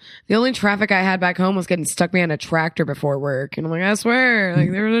 The only traffic I had back home was getting stuck behind a tractor before work. And I'm like, I swear,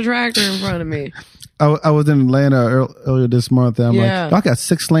 like there was a tractor in front of me. I was in Atlanta earlier this month, and I'm like, I got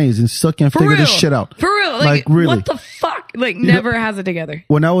 6 lanes and still can't figure this shit out. For real. Like really. What the fuck? Like never has it together.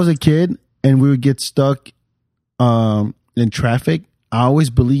 When I was a kid and we would get stuck in traffic, I always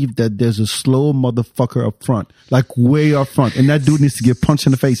believed that there's a slow motherfucker up front, like way up front, and that dude needs to get punched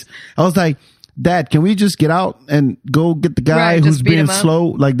in the face. I was like, Dad, can we just get out and go get the guy who's being slow?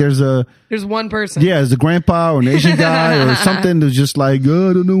 Like there's one person. Yeah, there's a grandpa or an Asian guy or something that's just like,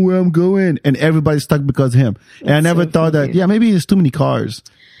 oh, I don't know where I'm going. And everybody's stuck because of him. And I never thought that, maybe there's too many cars.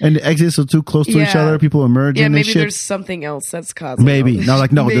 And the exits are too close to each other. People are merging and shit. Yeah, maybe there's something else that's causing Maybe. No,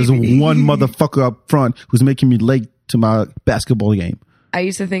 there's one motherfucker up front who's making me late to my basketball game. I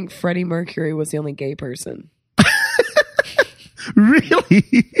used to think Freddie Mercury was the only gay person. Really?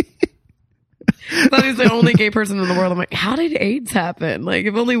 I thought he was the only gay person in the world. I'm like, how did AIDS happen? Like,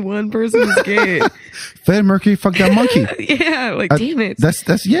 if only one person is gay. Freddie Mercury fucked that monkey. Yeah, like, damn it.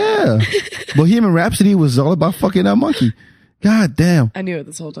 That's yeah. Bohemian Rhapsody was all about fucking that monkey. God damn. I knew it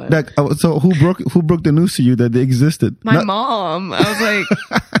this whole time. Like, so who broke the news to you that they existed? My mom. I was like,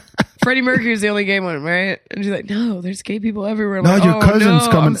 Freddie Mercury's the only gay one, right? And she's like, no, there's gay people everywhere. I'm like, your cousin's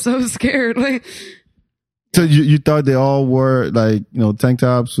coming. I'm so scared. Like, so you thought they all wore like, tank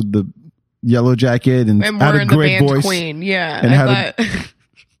tops with the yellow jacket and had a great voice. Queen. Yeah. And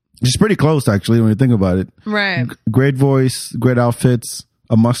it's pretty close actually when you think about it. Right. Great voice, great outfits,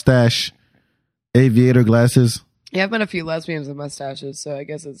 a mustache, aviator glasses. Yeah, I've met a few lesbians with mustaches, so I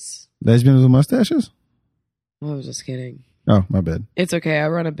guess it's... Lesbians with mustaches? I was just kidding. Oh, my bad. It's okay. I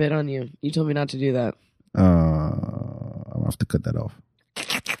run a bit on you. You told me not to do that. I'll have to cut that off.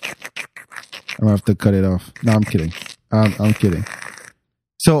 I'll have to cut it off. No, I'm kidding. I'm kidding.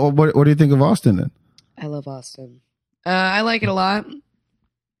 So what do you think of Austin then? I love Austin. I like it a lot.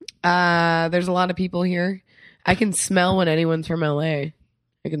 There's a lot of people here. I can smell when anyone's from LA.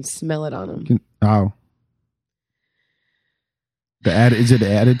 I can smell it on them. How? Is it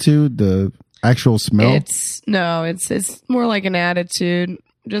the attitude, the actual smell? It's more like an attitude,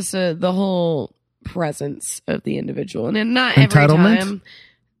 just the whole presence of the individual, and not every time.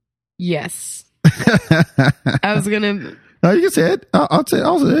 Yes, I was gonna. No, you can say it. I'll say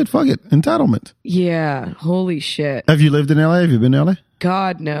it. Fuck it, entitlement. Yeah, holy shit. Have you lived in LA? Have you been to LA?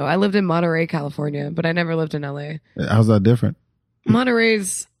 God no, I lived in Monterey, California, but I never lived in LA. How's that different?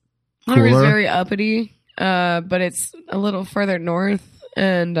 Monterey's very uppity. But it's a little further north,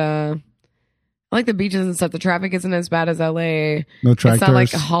 and I like the beaches and stuff. The traffic isn't as bad as LA. No tractors. It's not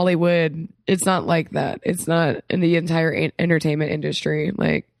like Hollywood. It's not like that. It's not in the entire entertainment industry.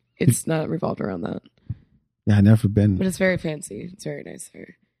 Like, it's not revolved around that. Yeah, I've never been. But it's very fancy. It's very nice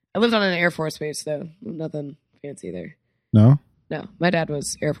there. I lived on an Air Force base, though. Nothing fancy there. No? No. My dad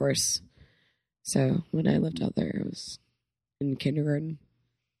was Air Force. So when I lived out there, I was in kindergarten.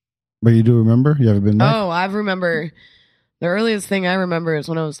 But you do remember? You ever been there? Oh, I remember. The earliest thing I remember is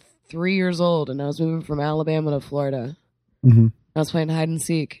when I was 3 years old and I was moving from Alabama to Florida. Mm-hmm. I was playing hide and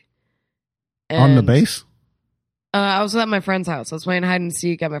seek. On the base? I was at my friend's house. I was playing hide and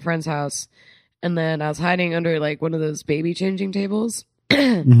seek at my friend's house. And then I was hiding under like one of those baby changing tables.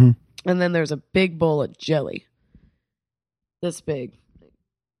 Mm-hmm. And then there's a big bowl of jelly. This big.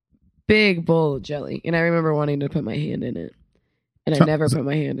 Big bowl of jelly. And I remember wanting to put my hand in it. And I never put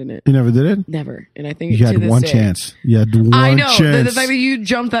my hand in it. You never did it? Never. And I think you had one chance. You had one chance. I know. The fact that you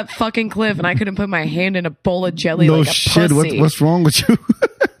jumped that fucking cliff and I couldn't put my hand in a bowl of jelly like a shit. pussy. What's wrong with you?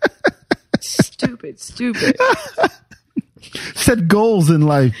 Stupid. Set goals in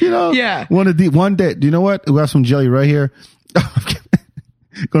life, Yeah. One day. Do you know what? We have some jelly right here.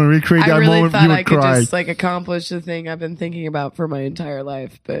 Gonna recreate that I really moment. thought You would I could cry. just like accomplish the thing I've been thinking about for my entire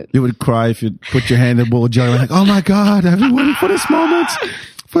life, but You would cry if you put your hand in a bowl of jelly. Like, oh my God, I've been waiting for this moment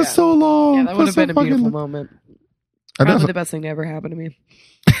for so long. yeah, that would have been a beautiful moment. I Probably definitely- the best thing to ever happen to me.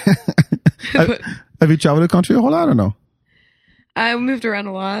 Have you traveled the country a whole lot or no? I moved around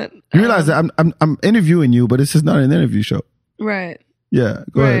a lot. You realize that I'm interviewing you, but this is not an interview show. Right. Yeah,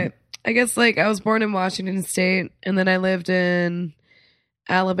 go Right. ahead. I guess like I was born in Washington State, and then I lived in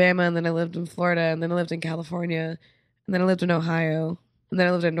Alabama, and then I lived in Florida, and then I lived in California, and then I lived in Ohio, and then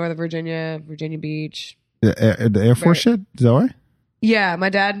I lived in Northern Virginia, Virginia Beach. The Air Force shit? Is that right? Yeah, my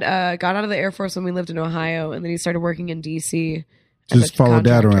dad got out of the Air Force when we lived in Ohio, and then he started working in DC. Just follow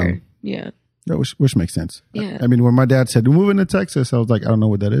dad around. Yeah. Yeah, which makes sense. Yeah. I mean, when my dad said, we're moving to Texas, I was like, I don't know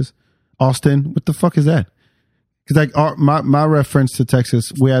what that is. Austin, what the fuck is that? Because like my reference to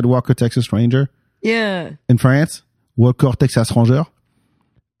Texas, we had Walker Texas Ranger Yeah. in France, Walker Texas Ranger,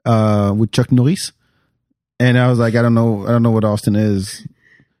 with Chuck Norris. And I was like, I don't know what Austin is.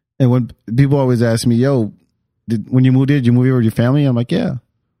 And when people always ask me, yo, when you moved here, did you move here with your family? I'm like, yeah.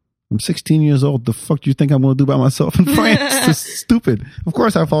 I'm 16 years old. The fuck do you think I'm going to do by myself in France? It's stupid. Of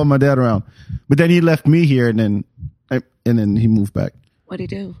course, I followed my dad around, but then he left me here, and then he moved back. What'd he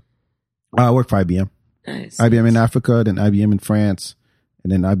do? I worked for IBM. Nice. IBM in Africa, then IBM in France,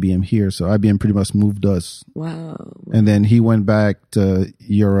 and then IBM here. So IBM pretty much moved us. Wow. And then he went back to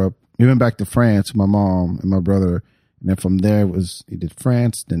Europe. He went back to France with my mom and my brother. And then from there he did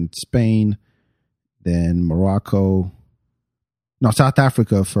France, then Spain, then Morocco. No, South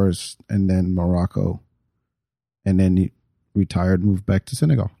Africa first, and then Morocco. And then he retired, moved back to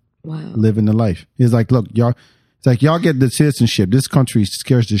Senegal. Wow. Living the life. He's like, look, y'all, it's like, y'all get the citizenship. This country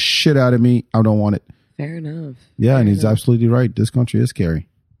scares the shit out of me. I don't want it. Fair enough. Yeah, and he's absolutely right. This country is scary.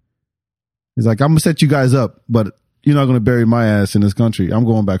 He's like, I'm going to set you guys up, but you're not going to bury my ass in this country. I'm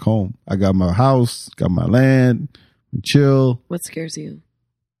going back home. I got my house, got my land, chill. What scares you?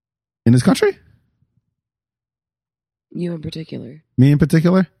 In this country? You in particular? Me in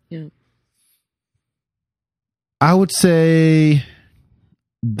particular? Yeah. I would say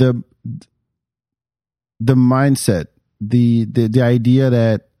the mindset, the idea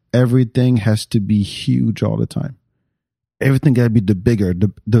that everything has to be huge all the time. Everything got to be the bigger,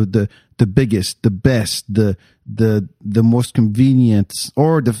 the biggest, the best, the most convenient,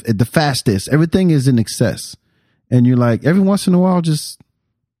 or the fastest. Everything is in excess, and you're like, every once in a while, just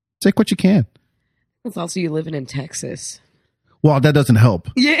take what you can. It's also you living in Texas. Well, that doesn't help.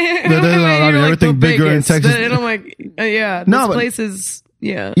 Yeah, I mean, everything bigger in Texas. And I'm like, yeah, No, this but- place is,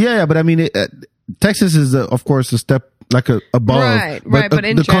 yeah. Yeah, but I mean, Texas is of course a step like above, Right, but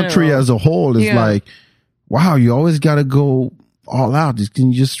in the country general. as a whole is Yeah. like, wow, you always got to go all out.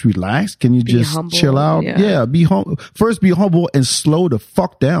 Can you just relax? Can you just humble, chill out? yeah. Be humble. First, be humble and slow the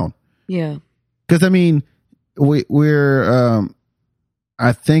fuck down. Yeah. Because I mean, we're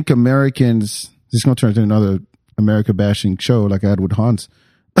I think Americans. This is going to turn into another America bashing show like I had with Hans.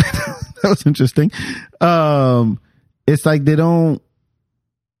 That was interesting. It's like they don't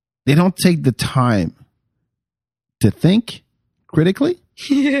take the time to think critically.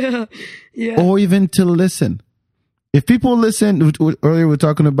 Yeah. Yeah. Or even to listen. If people listen, earlier we were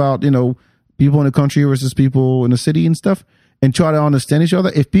talking about, people in the country versus people in the city and stuff, and try to understand each other.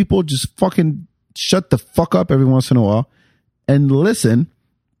 If people just fucking shut the fuck up every once in a while and listen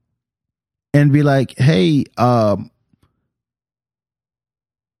and be like, hey, I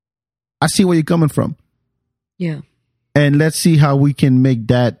see where you're coming from. Yeah. And let's see how we can make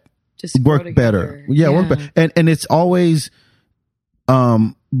that Just grow work better. together. Yeah, work better. And it's always,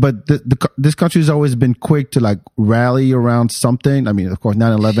 but this country has always been quick to like rally around something. I mean, of course,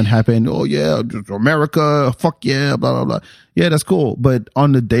 9/11 happened. Oh yeah, America, fuck yeah, blah blah blah. Yeah, that's cool. But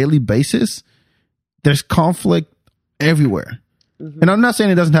on a daily basis, there's conflict everywhere. Mm-hmm. And I'm not saying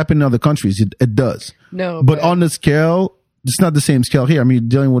it doesn't happen in other countries. It does. No, but on the scale, it's not the same scale here. I mean, you're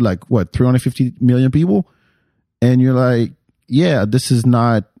dealing with like what 350 million people, and you're like, yeah, this is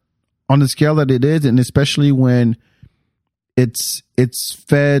not on the scale that it is, and especially when it's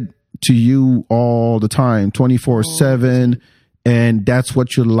fed to you all the time, 24/7, and that's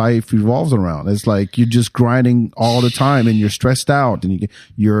what your life revolves around. It's like you're just grinding all the time, and you're stressed out, and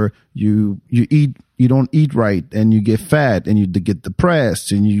you don't eat right, and you get fat, and you get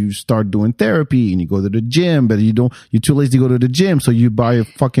depressed, and you start doing therapy, and you go to the gym, but you're too lazy to go to the gym, so you buy a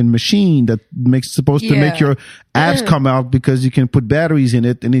fucking machine that supposed to make your abs come out because you can put batteries in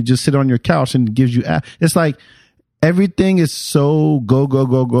it, and it just sit on your couch and gives you abs. It's like everything is so go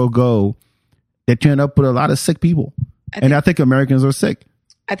that you end up with a lot of sick people, and I think Americans are sick.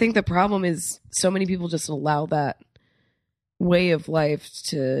 I think the problem is so many people just allow that way of life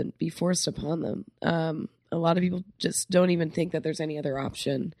to be forced upon them. A lot of people just don't even think that there's any other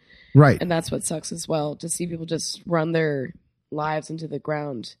option. Right. And that's what sucks as well, to see people just run their lives into the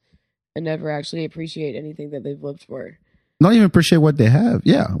ground and never actually appreciate anything that they've lived for. Not even appreciate what they have.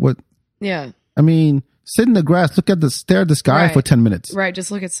 Yeah. Yeah. I mean, sit in the grass, stare at the sky for 10 minutes. Right.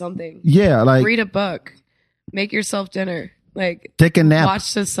 Just look at something. Yeah. Like, read a book, make yourself dinner, like take a nap,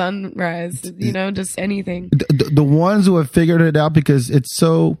 watch the sunrise, just anything. The ones who have figured it out, because it's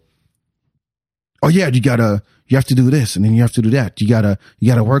so, oh yeah, you have to do this and then you have to do that. You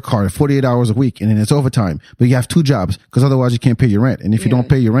gotta work hard 48 hours a week and then it's overtime, but you have 2 jobs because otherwise you can't pay your rent. And if you don't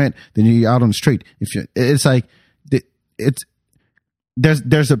pay your rent, then you're out on the street. It's like,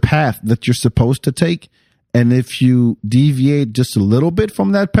 there's a path that you're supposed to take. And if you deviate just a little bit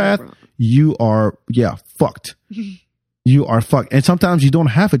from that path, you are, fucked. You are fucked. And sometimes you don't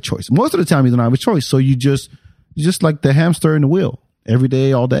have a choice. Most of the time you don't have a choice. So you just like the hamster in the wheel every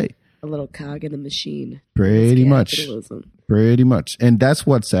day, all day. A little cog in the machine. Pretty much. And that's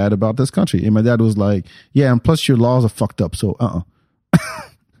what's sad about this country. And my dad was like, yeah, and plus your laws are fucked up. So,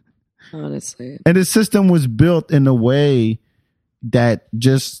 honestly. And the system was built in a way that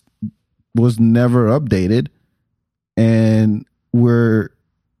just was never updated. And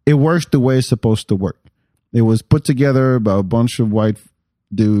it works the way it's supposed to work. It was put together by a bunch of white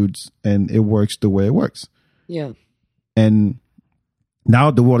dudes and it works the way it works. Yeah. And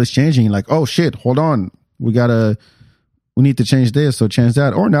now the world is changing. Like, oh shit, hold on. We need to change this, so change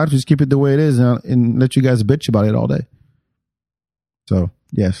that. Or not, just keep it the way it is and let you guys bitch about it all day. So,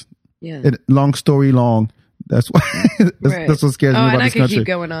 yes. Yeah. Long story long. That's why. That's what scares me about this country. And I could keep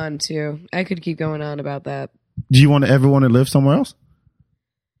going on too. I could keep going on about that. Do you ever want to live somewhere else?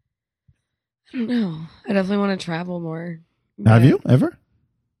 I don't know. I definitely want to travel more. Have you ever?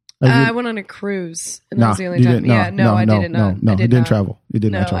 I went on a cruise, and that was the only time. I did not. No, you didn't travel. You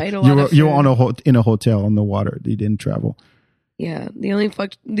did not travel. You were in a hotel on the water. You didn't travel. Yeah, the only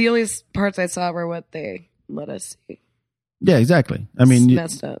parts I saw were what they let us see. Yeah, exactly. I mean, it's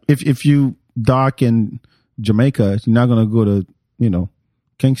messed up. If you dock in Jamaica, you're not going to go to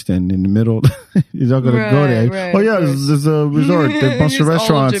Kingston in the middle. You're not going to go there. Right, oh yeah, there's a resort, a bunch of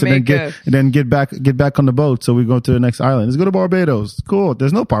restaurants, and then get back on the boat. So we go to the next island. Let's go to Barbados. Cool.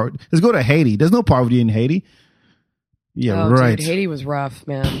 There's no poverty. Let's go to Haiti. There's no poverty in Haiti. Yeah, right. Dude, Haiti was rough,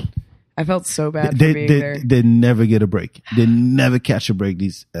 man. I felt so bad for being there. They never get a break. They never catch a break.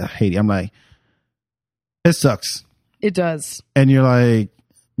 These Haiti. I'm like, it sucks. It does. And you're like,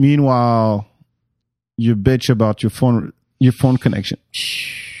 meanwhile, you bitch about your phone connection.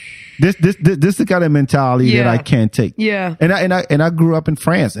 This is the kind of mentality that I can't take. Yeah. And I grew up in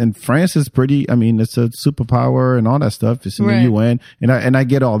France, and France is pretty, I mean, it's a superpower and all that stuff. It's in the UN, and I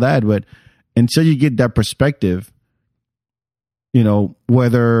get all that, but until you get that perspective,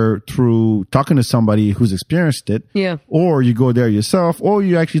 whether through talking to somebody who's experienced it, or you go there yourself, or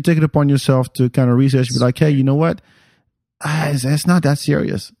you actually take it upon yourself to kind of research, be like, hey, you know what? It's not that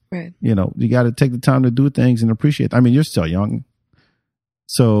serious. Right. You got to take the time to do things and appreciate. I mean, you're still young,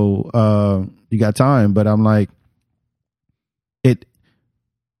 so you got time. But I'm like,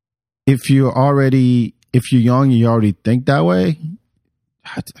 if you're young, you already think that way.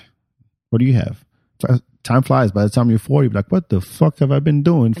 What do you have? Time flies. By the time you're 40, you're like, what the fuck have I been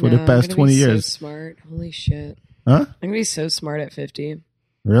doing for the past 20 years? So smart. Holy shit. Huh? I'm gonna be so smart at 50.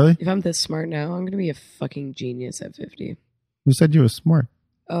 Really? If I'm this smart now, I'm gonna be a fucking genius at 50. Who said you were smart?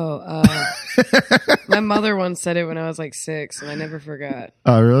 Oh, my mother once said it when I was like 6, and I never forgot.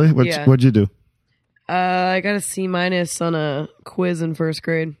 Oh, really? What'd you do? I got a C- on a quiz in first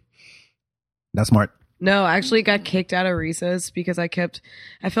grade. That's smart. No, I actually got kicked out of recess because I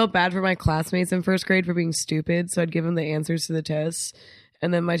felt bad for my classmates in first grade for being stupid, so I'd give them the answers to the tests.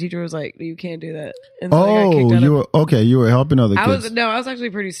 And then my teacher was like, "You can't do that." And so I got kicked out you were helping other kids. I was actually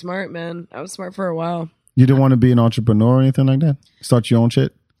pretty smart, man. I was smart for a while. You didn't want to be an entrepreneur or anything like that? Start your own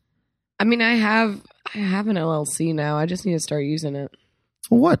shit? I mean, I have an LLC now. I just need to start using it.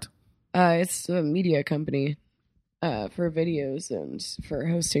 For what? It's a media company for videos and for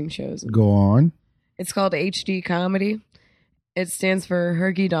hosting shows. Go on. It's called HD Comedy. It stands for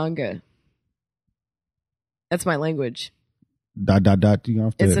Hergie Donga. That's my language. ... You have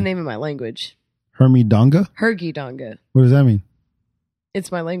to, it's the name of my language. Hergie Donga? Hergie Donga. What does that mean?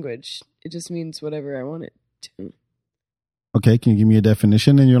 It's my language. It just means whatever I want it to. Okay, can you give me a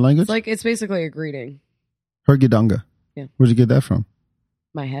definition in your language? It's basically a greeting. Hergie Donga. Yeah. Where'd you get that from?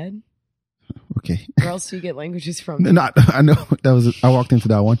 My head. Okay. Where else do you get languages from? I know I walked into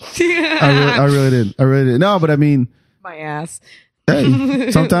that one. I really did. No, but I mean, my ass.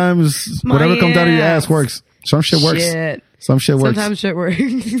 Hey, sometimes whatever comes out of your ass works. Some shit works. Some shit works. Sometimes shit works. There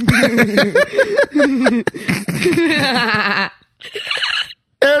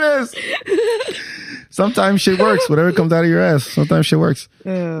it is. Sometimes shit works. Whatever comes out of your ass. Sometimes shit works.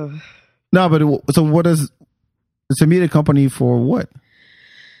 No, but so what is it's a media company for what?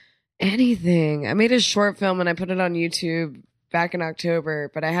 Anything. I made a short film and I put it on YouTube back in October,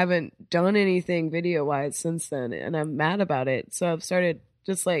 but I haven't done anything video wise since then, and I'm mad about it. So I've started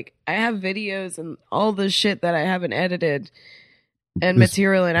just like I have videos and all the shit that I haven't edited and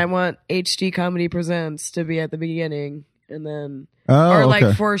material, and I want HD Comedy Presents to be at the beginning, and then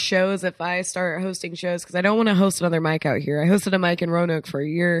like for shows if I start hosting shows, because I don't want to host another mic out here. I hosted a mic in Roanoke for a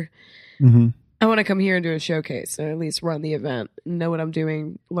year. Mm-hmm. I want to come here and do a showcase, or at least run the event, know what I'm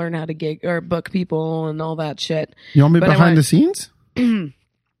doing, learn how to gig or book people and all that shit. You want me behind the scenes? And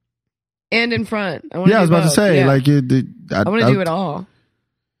in front. I was about to say, like, I want to do it all.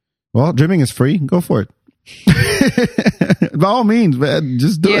 Well, dreaming is free. Go for it. By all means, man,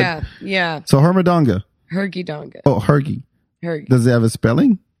 just do it. Yeah. So Donga. Hergie Donga. Oh, Hergie. Hergie. Does it have a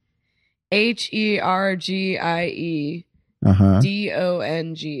spelling? Hergie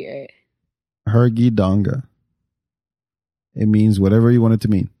Donga. Hergie Donga. It means whatever you want it to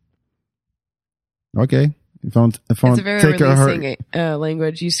mean. Okay. If I it's a very releasing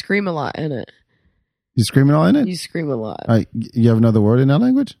language. You scream a lot in it. You scream a lot in it? You scream a lot. You have another word in that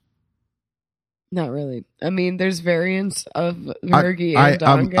language? Not really. I mean, there's variants of Hergie and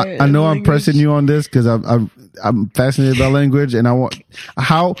Donga. I know I'm pressing you on this because I'm fascinated by language, and I want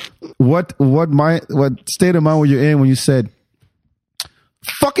what state of mind were you in when you said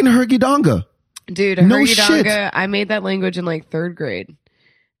fucking Hergie Donga? Dude, Hergie Donga, I made that language in like 3rd grade.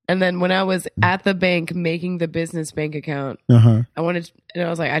 And then when I was at the bank making the business bank account, I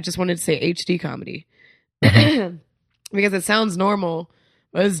was like, I just wanted to say HD comedy. Because it sounds normal,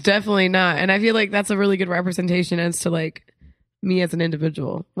 but it's definitely not. And I feel like that's a really good representation as to like me as an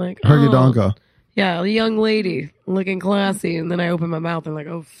individual. Like Hergie Donga. Yeah, a young lady looking classy. And then I open my mouth and like,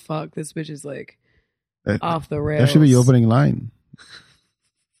 oh fuck, this bitch is like off the rails. That should be the opening line.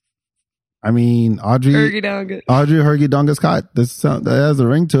 I mean, Audrey Hergie Donga's caught. That has a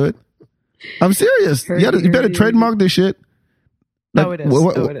ring to it. I'm serious. You better trademark this shit. Like, it is.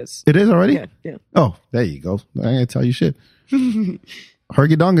 It is. It is already? Yeah. Oh, there you go. I ain't gonna tell you shit.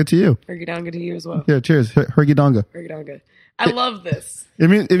 Hergie Donga to you. Hergie Donga to you as well. Yeah, cheers. Hergie Donga. Hergie Donga. I love this. It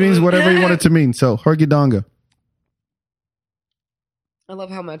means whatever you want it to mean. So Hergie Donga. I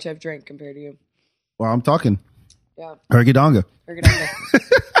love how much I've drank compared to you. Well, I'm talking. Yeah. Hergie Donga. Hergie Donga.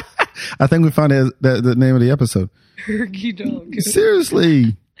 I think we found the name of the episode. Hergie Donga.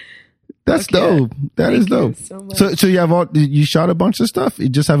 Seriously. That's dope. That is dope. So you shot a bunch of stuff? You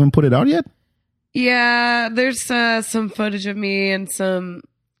just haven't put it out yet? Yeah, there's some footage of me and some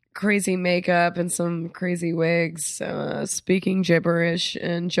crazy makeup and some crazy wigs, speaking gibberish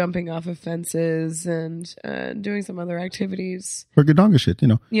and jumping off of fences and doing some other activities. Hergie Donga shit, you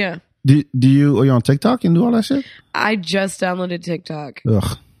know. Yeah. Are you on TikTok and do all that shit? I just downloaded TikTok.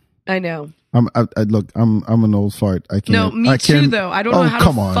 Ugh. I know. I'm an old fart. I can't. No, me too. Though I don't know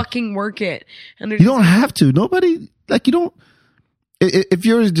how to fucking work it. And you don't have to. Nobody you don't. If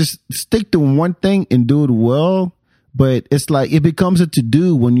you're just stick to one thing and do it well, but it's like it becomes a to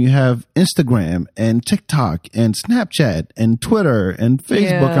do when you have Instagram and TikTok and Snapchat and Twitter and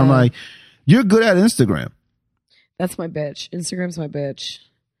Facebook. Yeah. I'm like, you're good at Instagram. That's my bitch. Instagram's my bitch.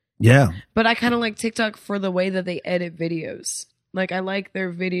 Yeah. But I kind of like TikTok for the way that they edit videos. Like, I like their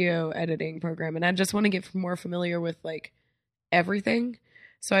video editing program, and I just want to get more familiar with, like, everything.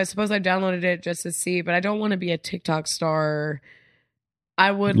 So I suppose I downloaded it just to see, but I don't want to be a TikTok star.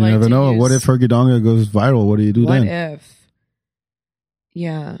 I would you never know. What if Hergie Donga goes viral? What do you do then? What if?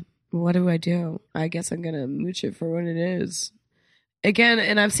 Yeah. What do I do? I guess I'm going to mooch it for what it is. Again,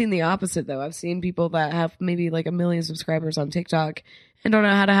 and I've seen the opposite, though. I've seen people that have maybe, like, 1 million subscribers on TikTok and don't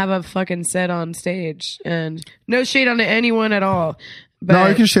know how to have a fucking set on stage. And no shade on anyone at all. But no,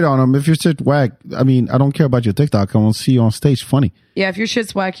 you can shit on them. If your shit's whack, I mean, I don't care about your TikTok. I want to see you on stage funny. Yeah, if your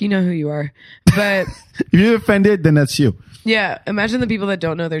shit's whack, you know who you are. But if you're offended, then that's you. Yeah, imagine the people that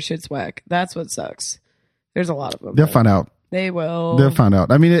don't know their shit's whack. That's what sucks. There's a lot of them. They'll find out. They will. They'll find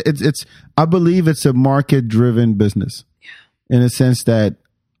out. I mean, it's. I believe it's a market-driven business. Yeah. In a sense that,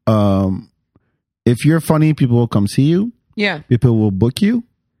 if you're funny, people will come see you. Yeah. People will book you.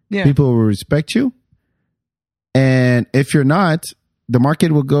 Yeah. People will respect you. And if you're not, the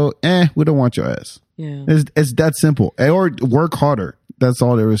market will go, we don't want your ass. Yeah. It's that simple. Or work harder. That's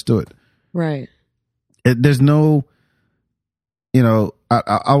all there is to it. Right. There's no,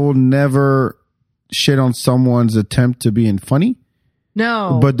 I will never shit on someone's attempt to being funny.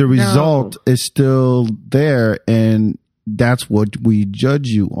 No. But the result is still there. And that's what we judge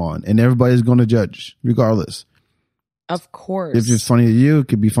you on, and everybody's going to judge regardless. Of course. If it's funny to you, it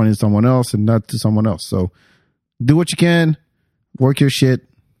could be funny to someone else and not to someone else. So do what you can, work your shit,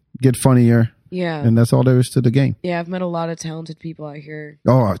 get funnier. Yeah. And that's all there is to the game. Yeah, I've met a lot of talented people out here.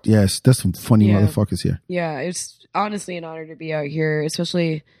 Oh, yes. There's some funny motherfuckers here. Yeah, it's honestly an honor to be out here,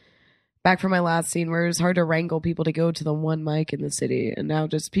 especially back from my last scene where it was hard to wrangle people to go to the one mic in the city. And now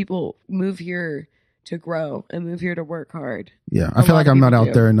just people move here to grow and move here to work hard. Yeah, I feel like I'm not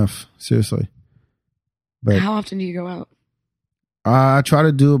out there enough. Seriously. But how often do you go out? I try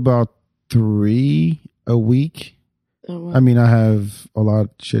to do about 3 a week. Oh, wow. I mean, I have a lot of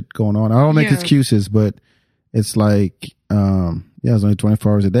shit going on. I don't make excuses, but it's like, it's only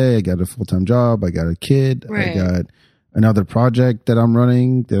 24 hours a day. I got a full-time job. I got a kid. Right. I got another project that I'm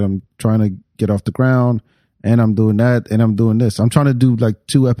running that I'm trying to get off the ground. And I'm doing that. And I'm doing this. I'm trying to do like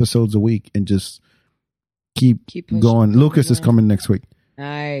 2 episodes a week and just keep going. Lucas is coming next week.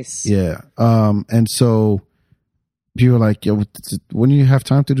 Nice. Yeah. And so people are like, yo, when do you have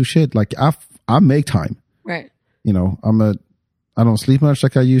time to do shit? Like I make time. Right. You know, I don't sleep much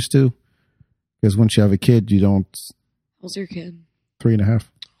like I used to, because once you have a kid, you don't. How's your kid? 3.5.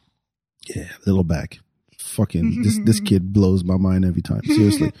 Yeah, little back. Fucking this kid blows my mind every time.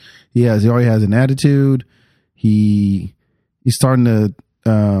 Seriously, he already has an attitude. He's starting to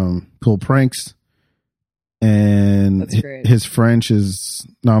pull pranks, and That's great. his French is.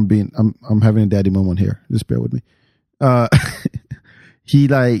 No, I'm having a daddy moment here. Just bear with me.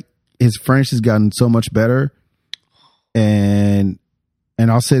 His French has gotten so much better. And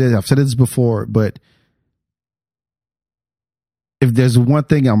I'll say this, I've said this before, but if there's one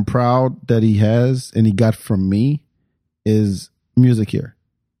thing I'm proud that he has and he got from me is music here.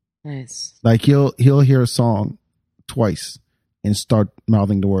 Nice. Like he'll hear a song twice and start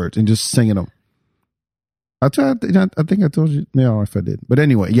mouthing the words and just singing them. I think I told you, I don't know if I did, but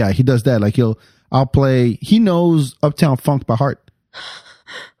anyway, yeah, he does that. Like I'll play, he knows Uptown Funk by heart.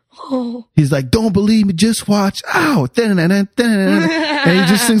 Oh. He's like, don't believe me, just watch. Ow. And he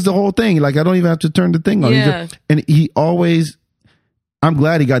just sings the whole thing. Like, I don't even have to turn the thing on. Yeah. And he always, I'm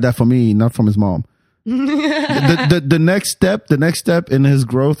glad he got that from me, not from his mom. the next step in his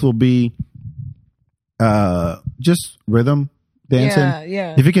growth will be just rhythm dancing.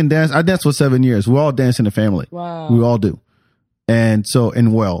 Yeah. If he can dance, I danced for 7 years. We all dance in the family. Wow. We all do. And so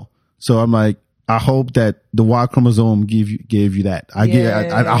I'm like, I hope that the Y chromosome gave you that.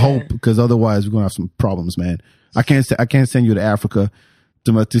 I hope, because otherwise we're gonna have some problems, man. I can't send you to Africa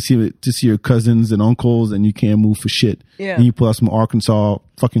to see your cousins and uncles, and you can't move for shit. Yeah. And you pull out some Arkansas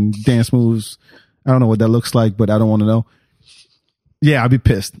fucking dance moves. I don't know what that looks like, but I don't want to know. Yeah, I'd be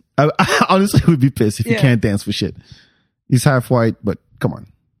pissed. I honestly would be pissed if you can't dance for shit. He's half white, but come on.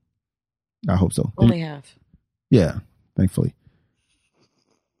 I hope so. Only half. Yeah, thankfully.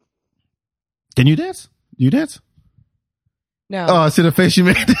 Can you dance? Do you dance? No. Oh, I see the face you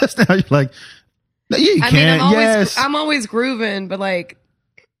made just now. You're like, yeah, you can. I'm always grooving, but like,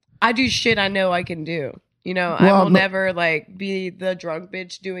 I do shit I know I can do. You know, I will never like be the drunk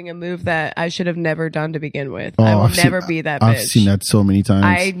bitch doing a move that I should have never done to begin with. I will never be that bitch. I've seen that so many times.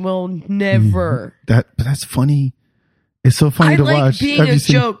 I will never. But that's funny. It's so funny to watch. I like being a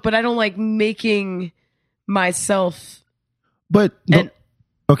joke, but I don't like making myself. But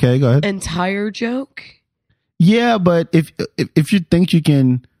okay, go ahead. Entire joke. Yeah, but if you think you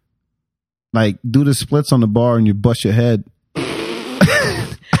can, like, do the splits on the bar and you bust your head.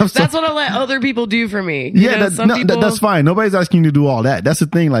 That's what I let other people do for me. Yeah, that's fine. Nobody's asking you to do all that. That's the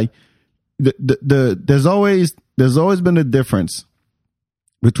thing. Like, there's always been a difference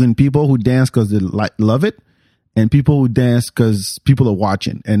between people who dance because they love it and people who dance because people are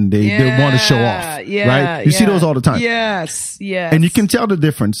watching and they want to show off. Yeah, right? You see those all the time. Yes. And you can tell the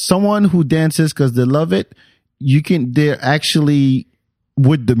difference. Someone who dances because they love it, they're actually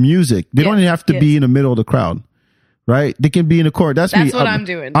with the music. They don't even have to be in the middle of the crowd. Right? They can be in the corner. That's me. What I'm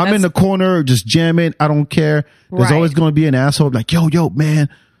doing. I'm in the corner just jamming. I don't care. There's always going to be an asshole like, yo, man,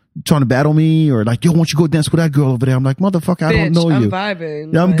 trying to battle me, or like, yo, why don't you go dance with that girl over there? I'm like, motherfucker, I don't know you. I'm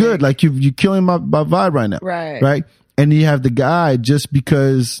vibing. Yeah, I'm good. Like, you're killing my vibe right now. Right? And you have the guy, just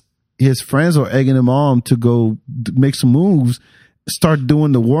because his friends are egging him on to go make some moves, start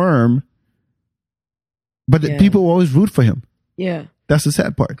doing the worm. But the people always root for him. Yeah. That's the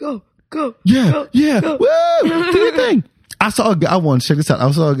sad part. Go. Yeah. Go. Woo! Do your thing. I saw a guy once. Check this out. I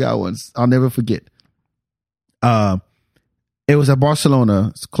saw a guy once. I'll never forget. It was at Barcelona.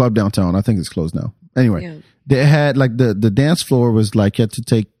 It's a club downtown. I think it's closed now. Anyway, they had like the dance floor was like, you had to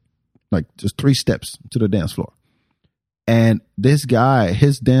take like just 3 steps to the dance floor. And this guy,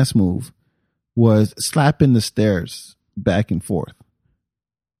 his dance move was slapping the stairs back and forth.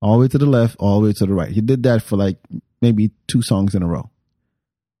 All the way to the left, all the way to the right. He did that for like maybe 2 songs in a row.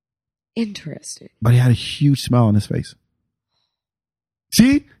 Interesting. But he had a huge smile on his face.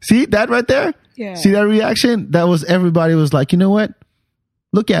 See that right there? Yeah. See that reaction? That was, everybody was like, you know what?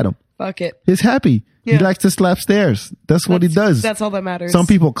 Look at him. Fuck it. He's happy. Yeah. He likes to slap stairs. That's what he does. That's all that matters. Some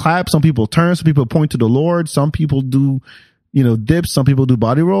people clap, some people turn, some people point to the Lord, some people do, dips, some people do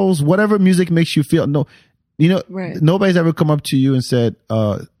body rolls, whatever music makes you feel. No, right. Nobody's ever come up to you and said,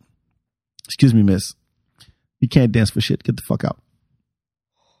 excuse me, miss, you can't dance for shit. Get the fuck out.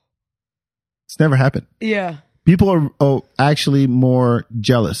 It's never happened. Yeah. People are actually more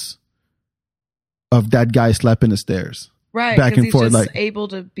jealous of that guy slapping the stairs. Right. Back and he's forth. Just like, able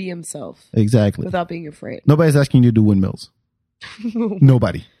to be himself. Exactly. Without being afraid. Nobody's asking you to do windmills.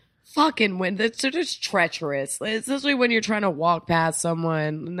 Nobody. Fucking they're just treacherous. Especially when you're trying to walk past someone.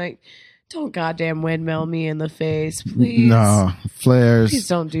 And like, don't goddamn windmill me in the face, please. No, flares. Please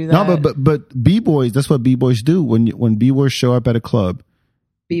don't do that. No, but B-boys, that's what B-boys do. When B-boys show up at a club.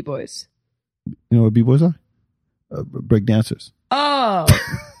 B-boys. You know what B-boys are? Break dancers. Oh,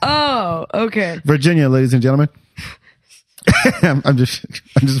 okay. Virginia, ladies and gentlemen. I'm just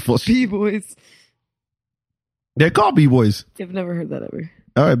bullshit. B-boys. They're called B-boys. I've never heard that ever.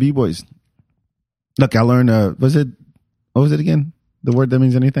 All right, B-boys. Look, I learned, what was it again? The word that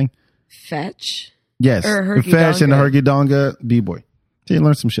means anything? Fetch? Yes. Or the Hergie fetch and the Donga. Hergie Donga, B-boy. So you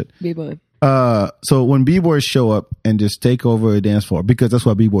learn some shit. B-boy. So when B-boys show up and just take over a dance floor, because that's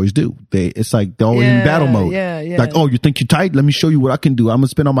what B-boys do. It's like they're always in battle mode. Yeah. Like, oh, you think you're tight? Let me show you what I can do. I'm gonna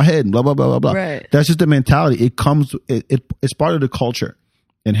spin on my head and blah blah blah blah blah. Right. That's just the mentality. It comes. It's part of the culture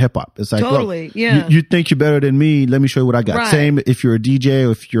in hip hop. It's like, totally. look, Yeah. You think you're better than me? Let me show you what I got. Right. Same if you're a DJ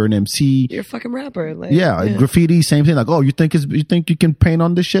or if you're an MC. You're a fucking rapper. Like, Yeah, graffiti, same thing. Like, oh, you think you can paint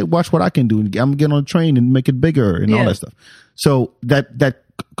on this shit? Watch what I can do. I'm gonna get on a train and make it bigger and all that stuff. So that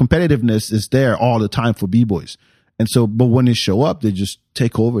competitiveness is there all the time for B-boys. And so, but when they show up, they just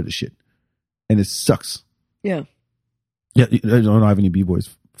take over the shit. And it sucks. Yeah. Yeah, I don't have any B-boys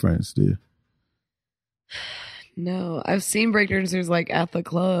friends, do you? No, I've seen breakdancers like at the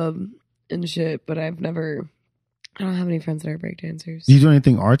club and shit, but I don't have any friends that are breakdancers. Do you do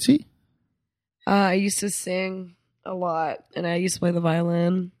anything artsy? I used to sing a lot, and I used to play the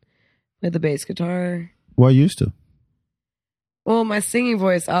violin, play the bass guitar. Well, I used to. Well, my singing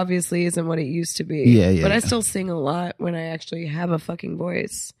voice obviously isn't what it used to be. Yeah. But I still sing a lot when I actually have a fucking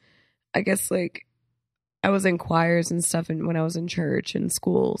voice. I guess like I was in choirs and stuff when I was in church and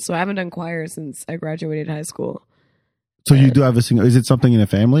school. So I haven't done choir since I graduated high school. So you do have a singer. Is it something in the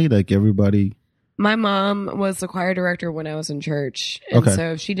family? Like everybody? My mom was the choir director when I was in church. And Okay.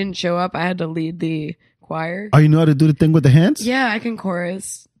 so if she didn't show up, I had to lead the choir. Oh, you know how to do the thing with the hands? Yeah, I can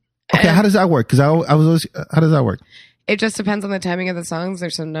chorus. Okay, And how does that work? Because I was always, how does that work? it just depends on the timing of the songs.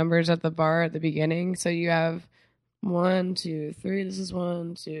 There's some numbers at the bar at the beginning. So you have 1, 2, 3. This is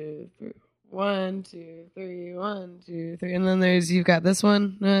 1, 2, 3. 1, 2, 3, 1, 2, 3. And then you've got this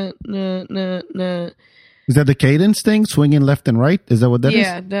one. Nah, nah, nah, nah. Is that the cadence thing? Swinging left and right? Is that what that is?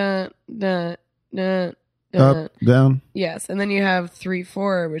 Yeah. Da, da, da, da. Up, down. Yes. And then you have 3,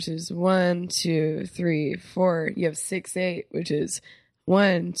 4, which is 1, 2, 3, 4. You have 6, 8, which is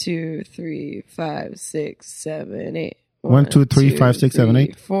 1, 2, 3, 5, 6, 7, 8. 1, 2, 3, 5, 6, 7,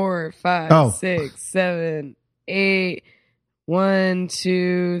 8. 4, 5, Oh. 6, 7, 8. 1,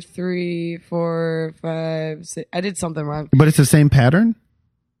 2, 3, 4, 5, 6. I did something wrong. But it's the same pattern?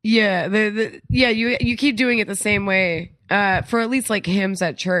 Yeah, you keep doing it the same way. For at least like hymns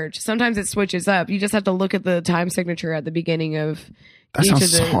at church. Sometimes it switches up. You just have to look at the time signature at the beginning of That each of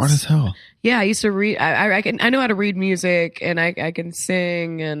sounds those. hard as hell. Yeah, I used to read. I know how to read music, and I can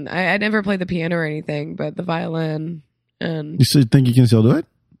sing, and I never played the piano or anything, but the violin and You still think you can still do it?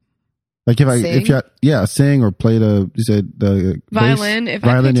 Like sing or play the violin. bass? If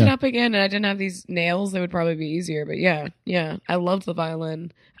I picked yeah. it up again and I didn't have these nails, it would probably be easier. But yeah, I loved the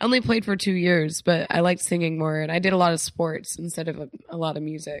violin. I only played for 2 years, but I liked singing more, and I did a lot of sports instead of a lot of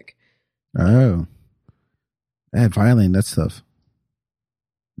music. Oh, that violin, that stuff.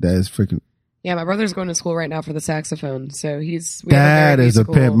 That is freaking. Yeah, my brother's going to school right now for the saxophone, so we have That a very is a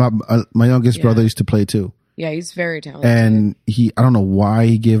musical- pimp. My youngest Yeah. brother used to play too, Yeah, he's very talented. and I don't know why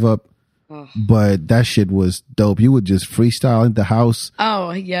he gave up, but that shit was dope. He would just freestyle in the house,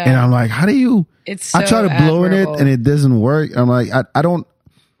 Oh yeah, and I'm like, how do you? it's so I try to blow in it, admirable. and it doesn't work. I'm like, I don't.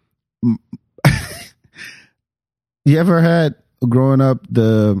 You ever had growing up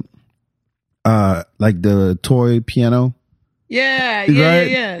the toy piano? Yeah,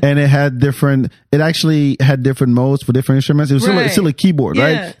 Right? And it actually had different modes for different instruments. It was Right. still a keyboard, Yeah.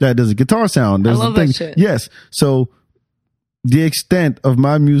 right? That does a guitar sound. There's love a thing. that shit. Yes. So the extent of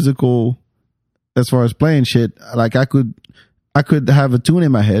my musical, as far as playing shit, like I could have a tune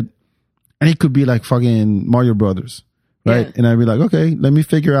in my head, and it could be like fucking Mario Brothers, right? Yeah. And I'd be like, okay, let me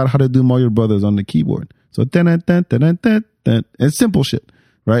figure out how to do Mario Brothers on the keyboard. So it's simple shit,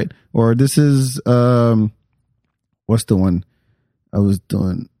 right? Or this is what's the one I was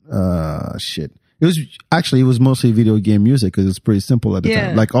doing? Shit. It was mostly video game music because it's pretty simple at the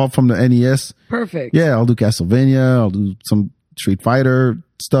time. Like all from the NES. Perfect. Yeah, I'll do Castlevania. I'll do some Street Fighter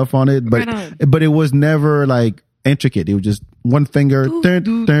stuff on it, but it was never like intricate. It was just one finger.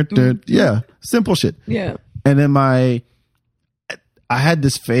 Yeah, simple shit. Yeah. And then I had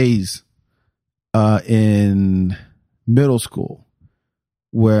this phase in middle school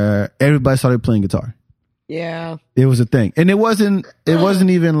where everybody started playing guitar. Yeah. It was a thing. And it wasn't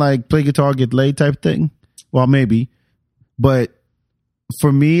even like play guitar, get laid type thing. Well, maybe. But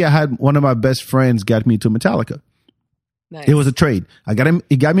for me, I had one of my best friends got me into Metallica. Nice. It was a trade. He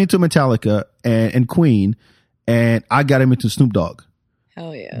got me into Metallica and Queen, and I got him into Snoop Dogg.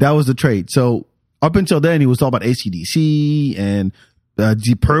 Hell yeah. That was the trade. So up until then, he was all about AC/DC and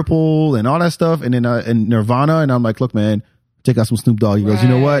Deep Purple and all that stuff. And then and Nirvana. And I'm like, look, man, check out some Snoop Dogg. He goes, you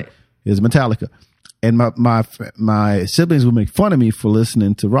know what? Here's Metallica. And my siblings would make fun of me for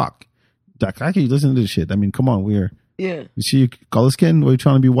listening to rock. Like, how can you listen to this shit? I mean, come on, you see, color skin, or you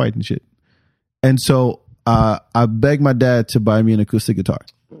trying to be white and shit? And so I begged my dad to buy me an acoustic guitar.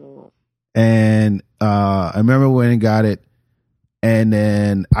 And I remember when I got it, and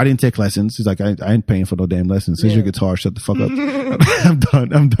then I didn't take lessons. He's like, I ain't paying for no damn lessons. Here's your guitar. Shut the fuck up.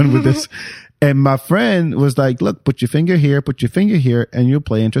 I'm done with this. And my friend was like, look, put your finger here, and you'll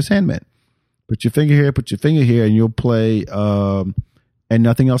play Enter Sandman. Put your finger here, and you'll play And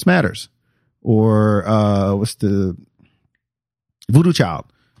Nothing Else Matters. Or what's the Voodoo Child?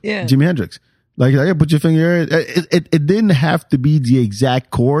 Yeah. Jimi Hendrix. Like, put your finger here. It didn't have to be the exact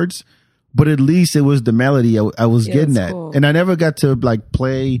chords, but at least it was the melody I was getting at. Cool. And I never got to like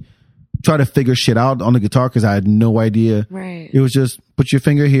try to figure shit out on the guitar because I had no idea. Right. It was just put your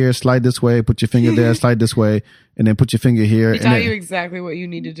finger here, slide this way, put your finger there, slide this way, and then put your finger here. He taught you exactly what you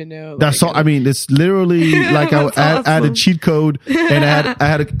needed to know. That's all. I mean, it's literally like I had a cheat code, and I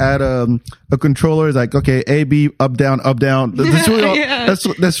had a controller. It's like, okay, A, B, up, down, up, down. That's really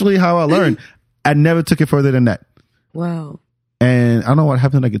that's really how I learned. I never took it further than that. Wow. And I don't know what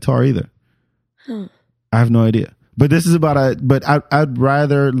happened to the guitar either. Huh. I have no idea. But this is but I'd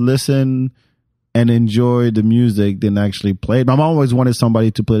rather listen and enjoy the music than actually play it. My mom always wanted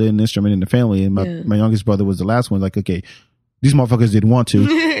somebody to play an instrument in the family. And my youngest brother was the last one. Like, okay, these motherfuckers didn't want to.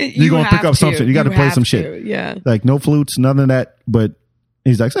 You're going to pick up something. You got to play some shit. Yeah. Like no flutes, none of that. But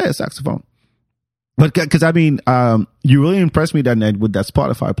he's like, say a saxophone. But because I mean, you really impressed me that night with that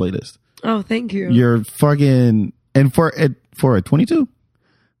Spotify playlist. Oh, thank you. You're fucking, and for a 22,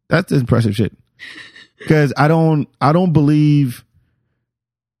 that's impressive shit. Because I don't believe,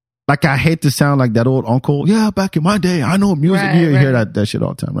 like, I hate to sound like that old uncle. Yeah, back in my day, I know music. You hear that shit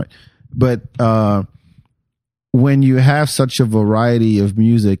all the time, right? But when you have such a variety of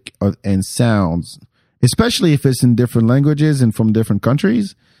music and sounds, especially if it's in different languages and from different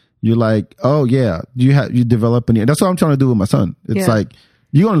countries, you're like, oh yeah, you develop an ear. That's what I'm trying to do with my son. It's like,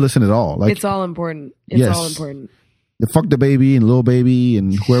 you're going to listen at all. Like, it's all important. It's all important. The fuck the baby and Lil Baby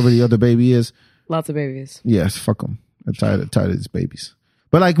and whoever the other baby is. Lots of babies. Yes, fuck them. I'm tired of these babies.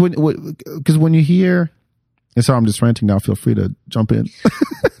 But like, because when you hear, and sorry, I'm just ranting now. Feel free to jump in.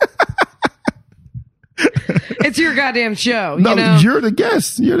 It's your goddamn show. No, you know? You're the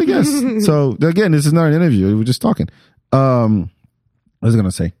guest. So again, this is not an interview. We're just talking. What was I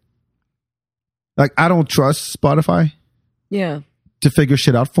gonna say? Like, I don't trust Spotify. Yeah. To figure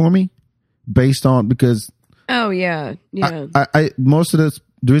shit out for me, based on because. Oh yeah. I most of this.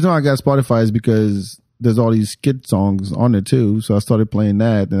 The reason why I got Spotify is because there's all these kid songs on it too. So I started playing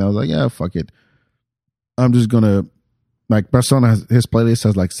that, and I was like, yeah, fuck it. I'm just gonna, like, my son his playlist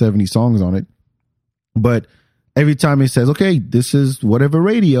has like 70 songs on it, but every time he says, okay, this is whatever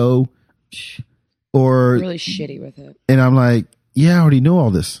radio, or really shitty with it, and I'm like, yeah, I already know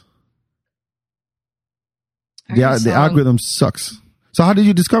all this. Yeah, the algorithm sucks. So how did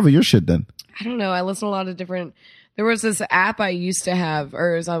you discover your shit then? I don't know. I listen to a lot of different. There was this app I used to have,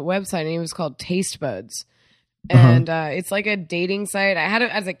 or it was on a website, and it was called Taste Buds. And it's like a dating site. I had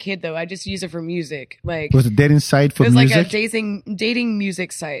it as a kid, though. I just use it for music. Like, was it a dating site for music? It was like a dating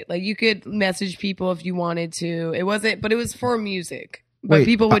music site. Like, you could message people if you wanted to. It wasn't, but it was for music. But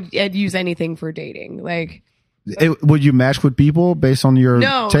people would use anything for dating. Like, would you match with people based on your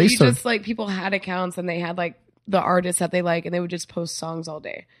taste? No, just like people had accounts and they had like the artists that they like, and they would just post songs all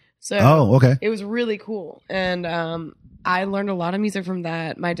day. So okay. it was really cool. And I learned a lot of music from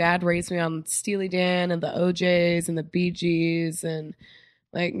that. My dad raised me on Steely Dan and the OJs and the Bee Gees and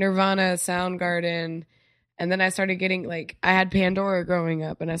like Nirvana, Soundgarden. And then I started getting like, I had Pandora growing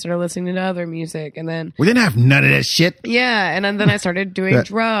up and I started listening to other music. And then we didn't have none of that shit. Yeah. And then I started doing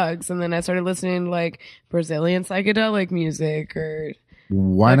drugs. And then I started listening to like Brazilian psychedelic music or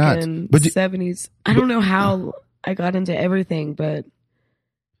why not? But 70s. I don't know how I got into everything, but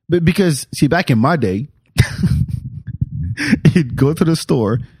because see, back in my day, you'd go to the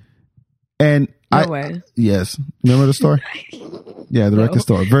store and no way. Yes. Remember the store? Yeah, the record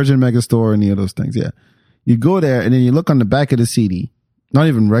store, Virgin Mega Store, any of those things. Yeah. You go there and then you look on the back of the CD, not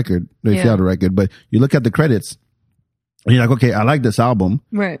even record, if you have a record, but you look at the credits and you're like, okay, I like this album.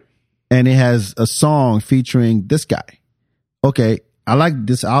 Right. And it has a song featuring this guy. Okay. I like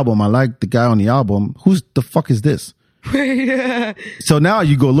this album. I like the guy on the album. Who's the fuck is this? Yeah. So now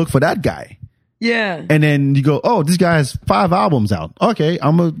you go look for that guy. Yeah. And then you go, oh, this guy has 5 albums out. Okay.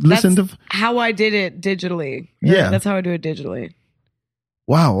 I'm going to listen to how I did it digitally. Yeah. That's how I do it digitally.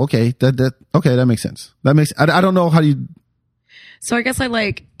 Wow. Okay. That makes sense. I don't know how you. So I guess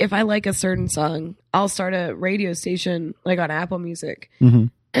if I like a certain song, I'll start a radio station like on Apple Music. Mm-hmm.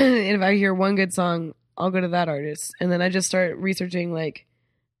 And if I hear one good song, I'll go to that artist. And then I just start researching like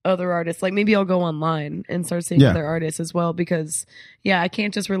other artists. Like maybe I'll go online and start seeing other artists as well because I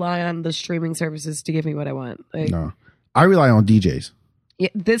can't just rely on the streaming services to give me what I want. Like, no, I rely on DJs. Yeah,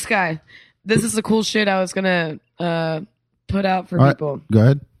 this is the cool shit I was going to put out for people. Right, go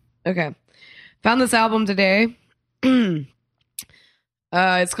ahead. Okay. Found this album today.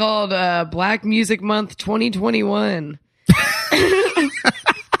 It's called Black Music Month 2021.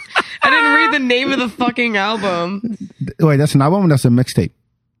 I didn't read the name of the fucking album. Wait, that's an album or that's a mixtape?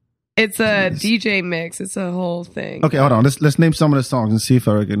 It's a DJ mix. It's a whole thing. Okay, hold on. Let's name some of the songs and see if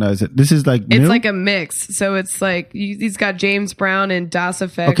I recognize it. This is like new? It's like a mix. So it's like he's got James Brown and Das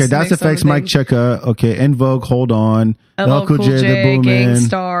Effects. Okay, Das Effects, Mike Checker. Okay, En Vogue, Hold On. LL Cool J, The Boomin',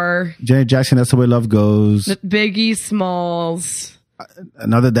 Gangstar. Janet Jackson, That's the Way Love Goes. Biggie Smalls.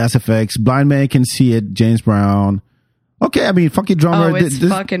 Another Das Effects. Blind Man Can See It, James Brown. Okay, I mean, Funky Drummer. Oh, it's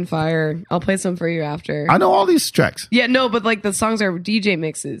fucking fire. I'll play some for you after. I know all these tracks. Yeah, no, but like the songs are DJ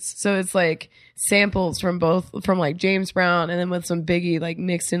mixes. So it's like samples from like James Brown and then with some Biggie like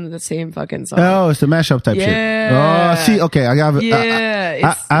mixed into the same fucking song. Oh, it's the mashup type shit. Yeah. Oh, see, okay, I have a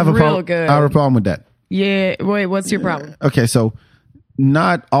problem. Good. I have a problem with that. Yeah. Wait, what's your problem? Okay, so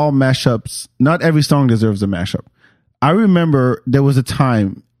not all mashups, not every song deserves a mashup. I remember there was a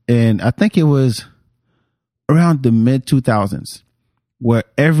time, and I think it was around the mid 2000s, where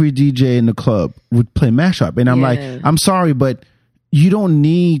every DJ in the club would play mashup, and I'm like, I'm sorry, but you don't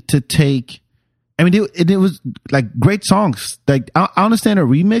need to take. I mean, it was like great songs. Like I understand a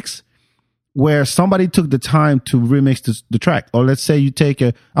remix where somebody took the time to remix the track, or let's say you take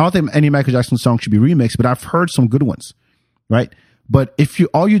I don't think any Michael Jackson song should be remixed, but I've heard some good ones, right? But if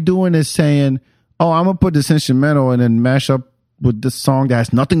all you're doing is saying, oh, I'm gonna put this instrumental and then mash up with this song that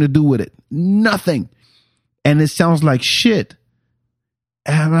has nothing to do with it, nothing. And it sounds like shit.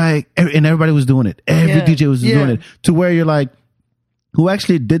 And I'm like, and everybody was doing it. Every DJ was doing it to where you're like, who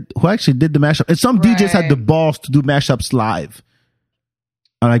actually did the mashup? And some DJs had the balls to do mashups live.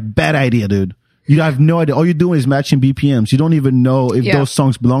 I'm like, bad idea, dude. You have no idea. All you're doing is matching BPMs. You don't even know if those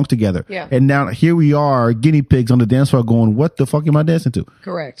songs belong together. Yeah. And now here we are, guinea pigs on the dance floor going, what the fuck am I dancing to?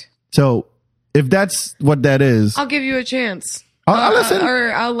 Correct. So if that's what that is, I'll give you a chance. I'll listen.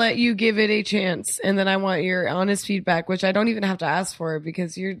 Or I'll let you give it a chance. And then I want your honest feedback, which I don't even have to ask for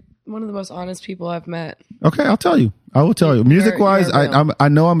because you're one of the most honest people I've met. Okay, I'll tell you. I will tell you. Music wise, I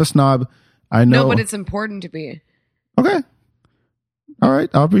know I'm a snob. I know. No, but it's important to be. Okay. All right.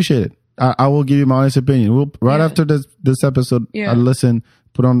 I appreciate it. I will give you my honest opinion. After this episode, I'll listen,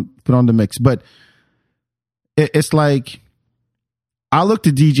 put on the mix. But it's like, I looked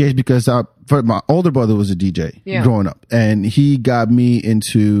at DJs because my older brother was a DJ growing up, and he got me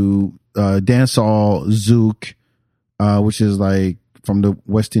into dancehall, zouk, which is like from the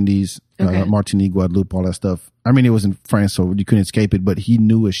West Indies, Martinique, Guadeloupe, all that stuff. I mean, it was in France, so you couldn't escape it, but he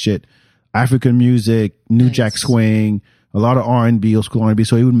knew his shit. African music, New Jack Swing, a lot of R&B, old school R&B.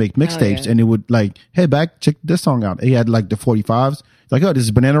 So he would make mixtapes, and it would like, hey, back, check this song out. He had like the 45s. Like, oh, this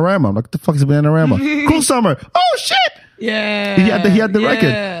is Bananarama. I'm like, what the fuck is Bananarama? Cool Summer. Oh, shit. Yeah. He had the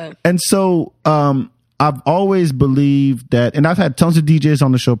record. And so I've always believed that, and I've had tons of DJs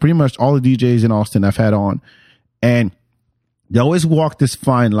on the show, pretty much all the DJs in Austin I've had on, and they always walk this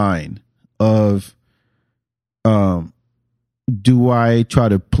fine line of do I try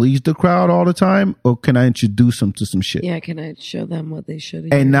to please the crowd all the time, or can I introduce them to some shit? Yeah, can I show them what they should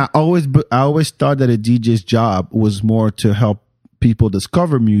hear? And I always thought that a DJ's job was more to help people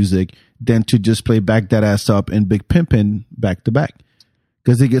discover music than to just play Back That Ass Up and Big Pimpin' back to back,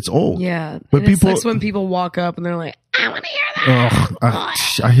 because it gets old. Yeah, but and it sucks when people walk up and they're like, I want to hear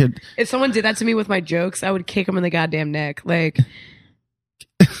that. I hear. If someone did that to me with my jokes, I would kick them in the goddamn neck. Like,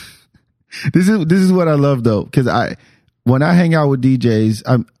 this is what I love though, because when I hang out with DJs,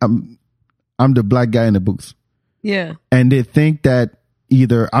 I'm the black guy in the booth. Yeah. And they think that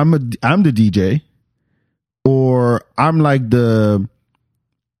either I'm the DJ, or I'm like the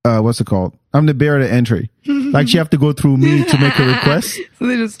what's it called? I'm the barrier to entry. Like, you have to go through me to make a request. So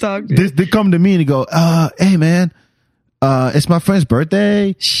they just talk to They come to me and they go, hey man, it's my friend's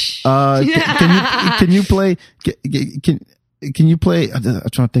birthday. Can you play can you play, I'm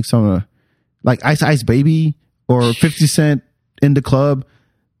trying to think something like Ice Ice Baby or 50 Cent in the club.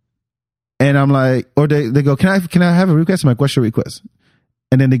 And I'm like, or they go, can I have a request? I'm like, what's your request?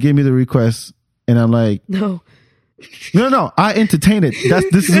 And then they give me the request, and I'm like, no, I entertain it.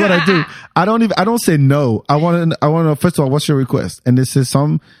 This is what I do. I don't say no. I want to know, first of all, what's your request? And this is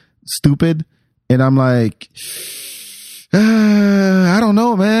some stupid, and I'm like, I don't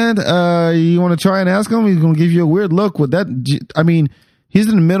know, man. You want to try and ask him? He's going to give you a weird look with that. I mean, he's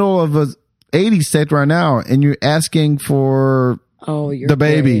in the middle of a 80s set right now, and you're asking for the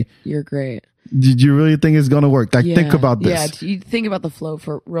baby. Great. You're great. Did you really think it's going to work? Like, think about this. Yeah, you think about the flow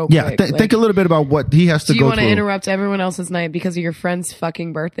for real quick. Like, think a little bit about what he has to go through. Do you want to interrupt everyone else's night because of your friend's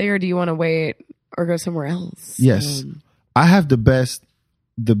fucking birthday, or do you want to wait or go somewhere else? Yes. I have the best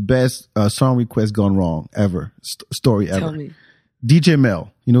song request gone wrong ever, story ever. Tell me. DJ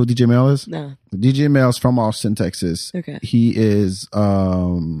Mel. You know who DJ Mel is? No. DJ Mel's from Austin, Texas. Okay. He is,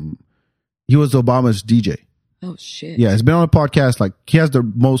 he was Obama's DJ. Oh shit. Yeah, he's been on a podcast. Like, he has the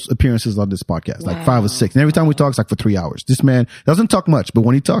most appearances on this podcast, like 5 or 6. And every time we talk, it's like for 3 hours. This man doesn't talk much, but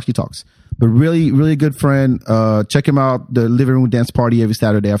when he talks, he talks. But really, really good friend. Check him out. The Living Room Dance Party every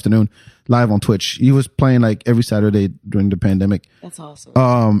Saturday afternoon, live on Twitch. He was playing like every Saturday during the pandemic. That's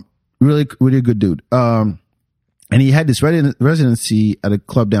awesome. Really, really good dude. And he had this residency at a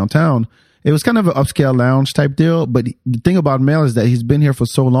club downtown. It was kind of an upscale lounge type deal. But the thing about Mel is that he's been here for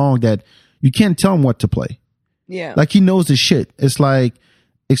so long that you can't tell him what to play. Yeah. Like, he knows his shit. It's like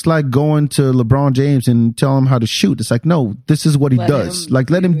going to LeBron James and tell him how to shoot. It's like, no, this is what he does. Like,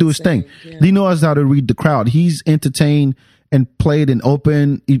 let him do his thing. Yeah. He knows how to read the crowd. He's entertained and played in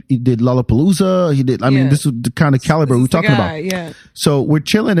open. He did Lollapalooza. He did, I mean, this is the kind of caliber we're talking about. Yeah. So we're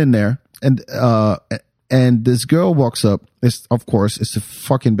chilling in there, and this girl walks up. It's a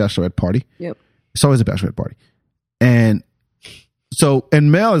fucking bachelorette party. Yep. It's always a bachelorette party. And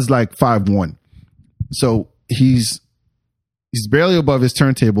Mel is like 5'1". So he's barely above his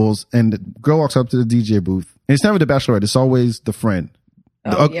turntables, and the girl walks up to the DJ booth. And it's never the bachelorette. It's always the friend.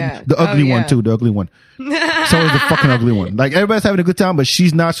 The ugly one too. The ugly one. It's always the fucking ugly one. Like, everybody's having a good time, but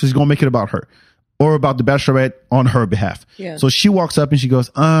she's not. So she's going to make it about her or about the bachelorette on her behalf. Yeah. So she walks up and she goes,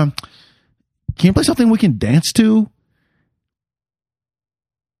 can you play something we can dance to?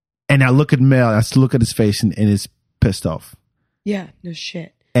 And I look at Mel, I look at his face, and it's pissed off. Yeah, no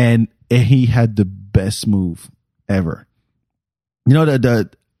shit. And he had the best move ever. You know,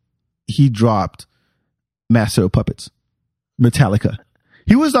 he dropped Master of Puppets, Metallica.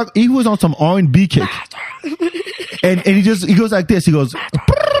 He was on some R&B kick, and he goes like this. He goes,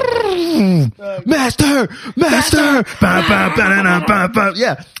 Master.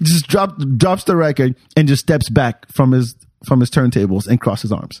 Yeah, just drops the record and just steps back from his turntables and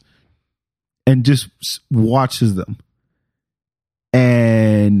crosses arms, and just watches them.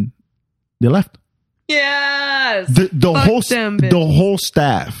 And they left. Yes. The whole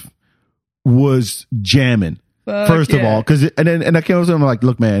staff was jamming. First of all, and I came up to him like,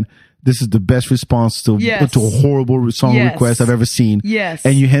 look, man, this is the best response to a horrible song request I've ever seen. Yes.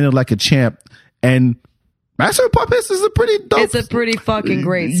 And you handled like a champ. And Master of Puppets is a pretty dope. It's a pretty fucking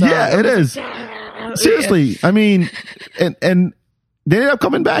great song. Yeah, it is. Seriously. I mean, and they ended up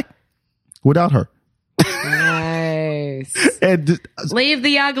coming back without her. Nice. And leave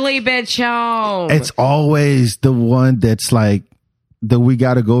the ugly bitch home. It's always the one that's like the we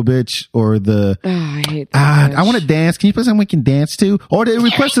gotta go bitch, or the I hate that. I want to dance. Can you play something we can dance to? Or they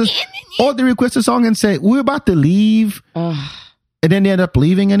request a song and say we're about to leave, and then they end up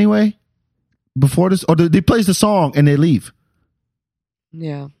leaving anyway before this, or they plays the song and they leave.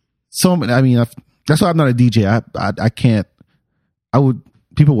 Yeah. So I mean, that's why I'm not a DJ. I can't.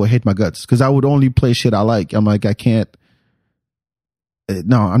 People would hate my guts because I would only play shit I like. I'm like, I can't.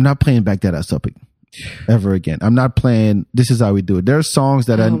 No, I'm not playing Back That Ass Up. ever again. I'm not playing This Is How We Do It. There are songs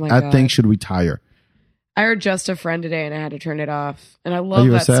that I think should retire. I heard Just a Friend today and I had to turn it off. And I love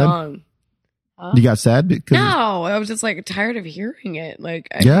that sad? song. Huh? You got sad? Because no, I was just like tired of hearing it. Like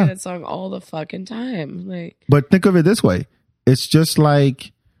I hear that song all the fucking time. Like, but think of it this way. It's just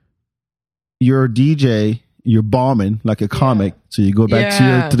like you're a DJ, you're bombing like a comic. So you go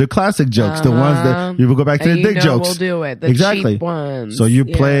back to the classic jokes, the ones that you will go back to the dick jokes. We'll do it. The exactly. cheap ones. So you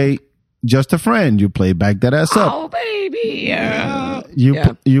play Just a Friend. You play Back That Ass Up. Oh baby, yeah.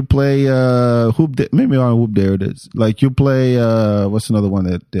 You play Hoop. Maybe on Whoop. There it is. Like you play what's another one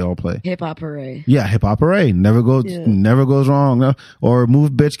that they all play? Hip Hop Hooray. Yeah, Hip Hop Hooray. Never goes wrong. No. Or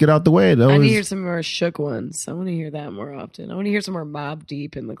Move Bitch, Get Out the Way. I need to hear some more Shook ones. I want to hear that more often. I want to hear some more Mobb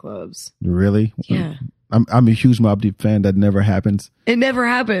Deep in the clubs. Really? Yeah. I'm a huge Mobb Deep fan. That never happens. It never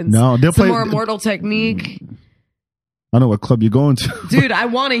happens. No, they'll some play more Immortal Technique. I know what club you're going to. Dude, I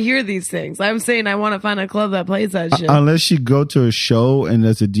want to hear these things. I'm saying I want to find a club that plays that shit. Unless you go to a show and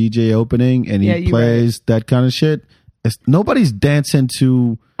there's a DJ opening and he plays that kind of shit, nobody's dancing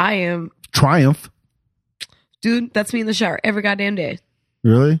to I am Triumph. Dude, that's me in the shower every goddamn day.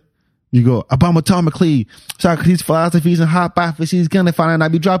 Really? You go, atomically, Socrates' philosophies and hypotheses gonna find out I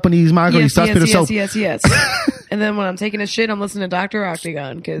be dropping these micros. Yes. And then when I'm taking a shit, I'm listening to Dr.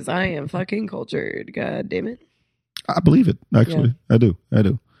 Octagon because I am fucking cultured. God damn it. I believe it, actually. Yeah. I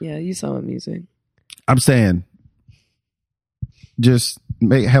do. Yeah, you saw my music. I'm saying, just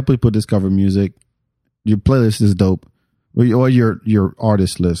help people discover music. Your playlist is dope. Or your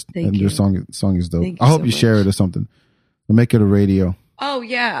artist list. And your song is dope. I hope you share it or something. Or make it a radio. Oh,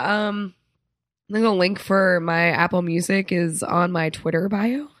 yeah. The link for my Apple Music is on my Twitter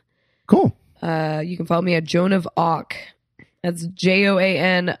bio. Cool. You can follow me at Joan of Awk. That's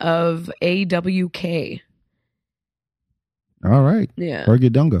Joan of AWK. All right. Yeah.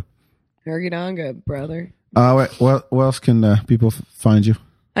 Hergie Donga. Hergie Donga, brother. What else can people find you?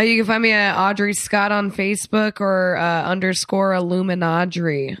 You can find me at Audrey Scott on Facebook or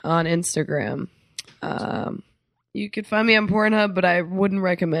 _Illuminaudrey on Instagram. You could find me on Pornhub, but I wouldn't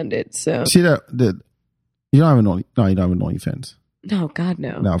recommend it. So see that you don't have an OnlyFans. No, God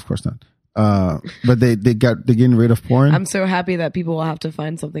no. No, of course not. But they're getting rid of porn. I'm so happy that people will have to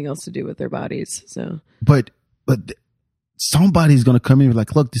find something else to do with their bodies. So, but somebody's gonna come in and be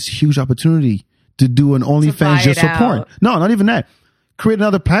like, look, this huge opportunity to do an OnlyFans just for porn. No, not even that. Create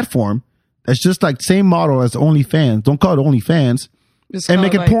another platform that's just like same model as OnlyFans. Don't call it OnlyFans. And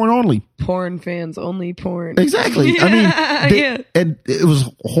make it porn only. Porn fans only porn. Exactly. Yeah, I mean, and it was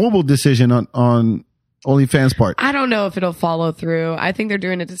a horrible decision on OnlyFans part. I don't know if it'll follow through. I think they're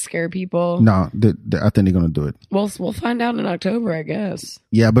doing it to scare people. No, I think they're going to do it. We'll find out in October, I guess.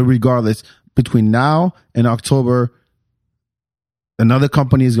 Yeah, but regardless, between now and October, another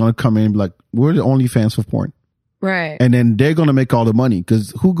company is going to come in and be like, we're the OnlyFans for porn. Right. And then they're going to make all the money because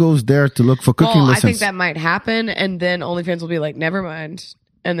who goes there to look for cooking lessons? I think that might happen. And then OnlyFans will be like, never mind.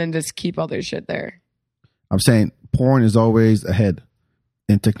 And then just keep all their shit there. I'm saying porn is always ahead.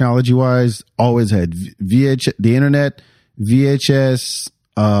 And technology wise, always ahead. The internet, VHS,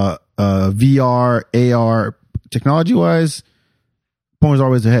 VR, AR, technology wise, porn is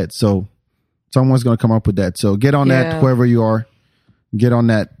always ahead. So someone's going to come up with that. So get on that, whoever you are. Get on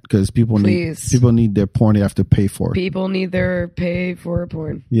that because people need their porn. They have to pay for it. People need their pay for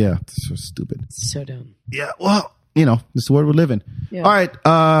porn. Yeah, it's so stupid. So dumb. Yeah, well, this is the world we're living. Yeah. All right,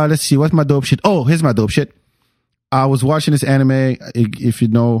 let's see. What's my dope shit? Oh, here's my dope shit. I was watching this anime. If you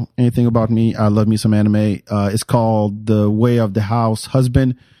know anything about me, I love me some anime. It's called The Way of the House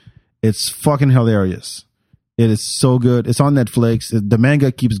Husband. It's fucking hilarious. It is so good. It's on Netflix. The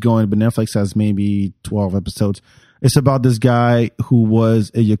manga keeps going, but Netflix has maybe 12 episodes. It's about this guy who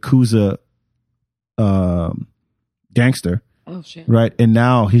was a Yakuza gangster. Oh, shit. Right? And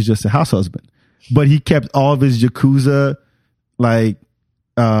now he's just a house husband. But he kept all of his Yakuza,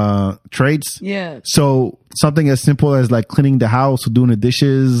 traits. Yeah. So something as simple as like cleaning the house or doing the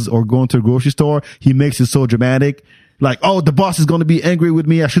dishes or going to the grocery store, he makes it so dramatic. Like, oh, the boss is going to be angry with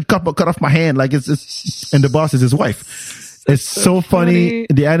me. I should cut off my hand. Like it's and the boss is his wife. It's so funny.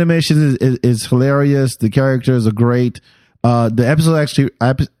 The animation is hilarious. The characters are great. The episode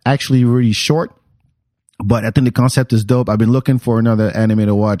actually really short, but I think the concept is dope. I've been looking for another anime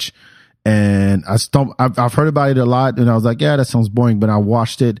to watch, and I've heard about it a lot, and I was like, yeah, that sounds boring. But I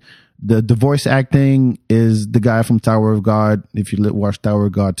watched it. The voice acting is the guy from Tower of God. If you watch Tower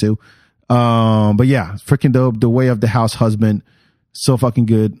of God too, but yeah, freaking dope. The Way of the House Husband, so fucking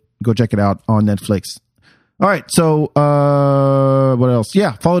good. Go check it out on Netflix. All right, so what else?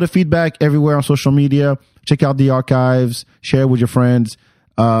 Yeah, follow the feedback everywhere on social media. Check out the archives. Share it with your friends.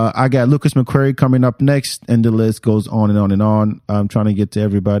 I got Lucas McQuarrie coming up next, and the list goes on and on and on. I'm trying to get to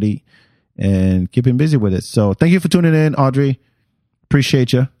everybody and keeping busy with it. So thank you for tuning in, Audrey.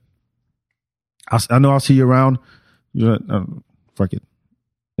 Appreciate you. I know I'll see you around. Fuck it.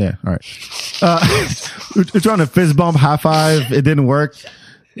 Yeah, all right. We're trying to fist bump, high five. It didn't work.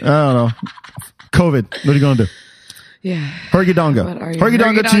 I don't know. COVID. What are you going to do? Yeah. Hergie Donga. Hergie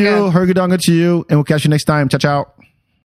Donga to you. Hergie Donga to you. And we'll catch you next time. Ciao, ciao.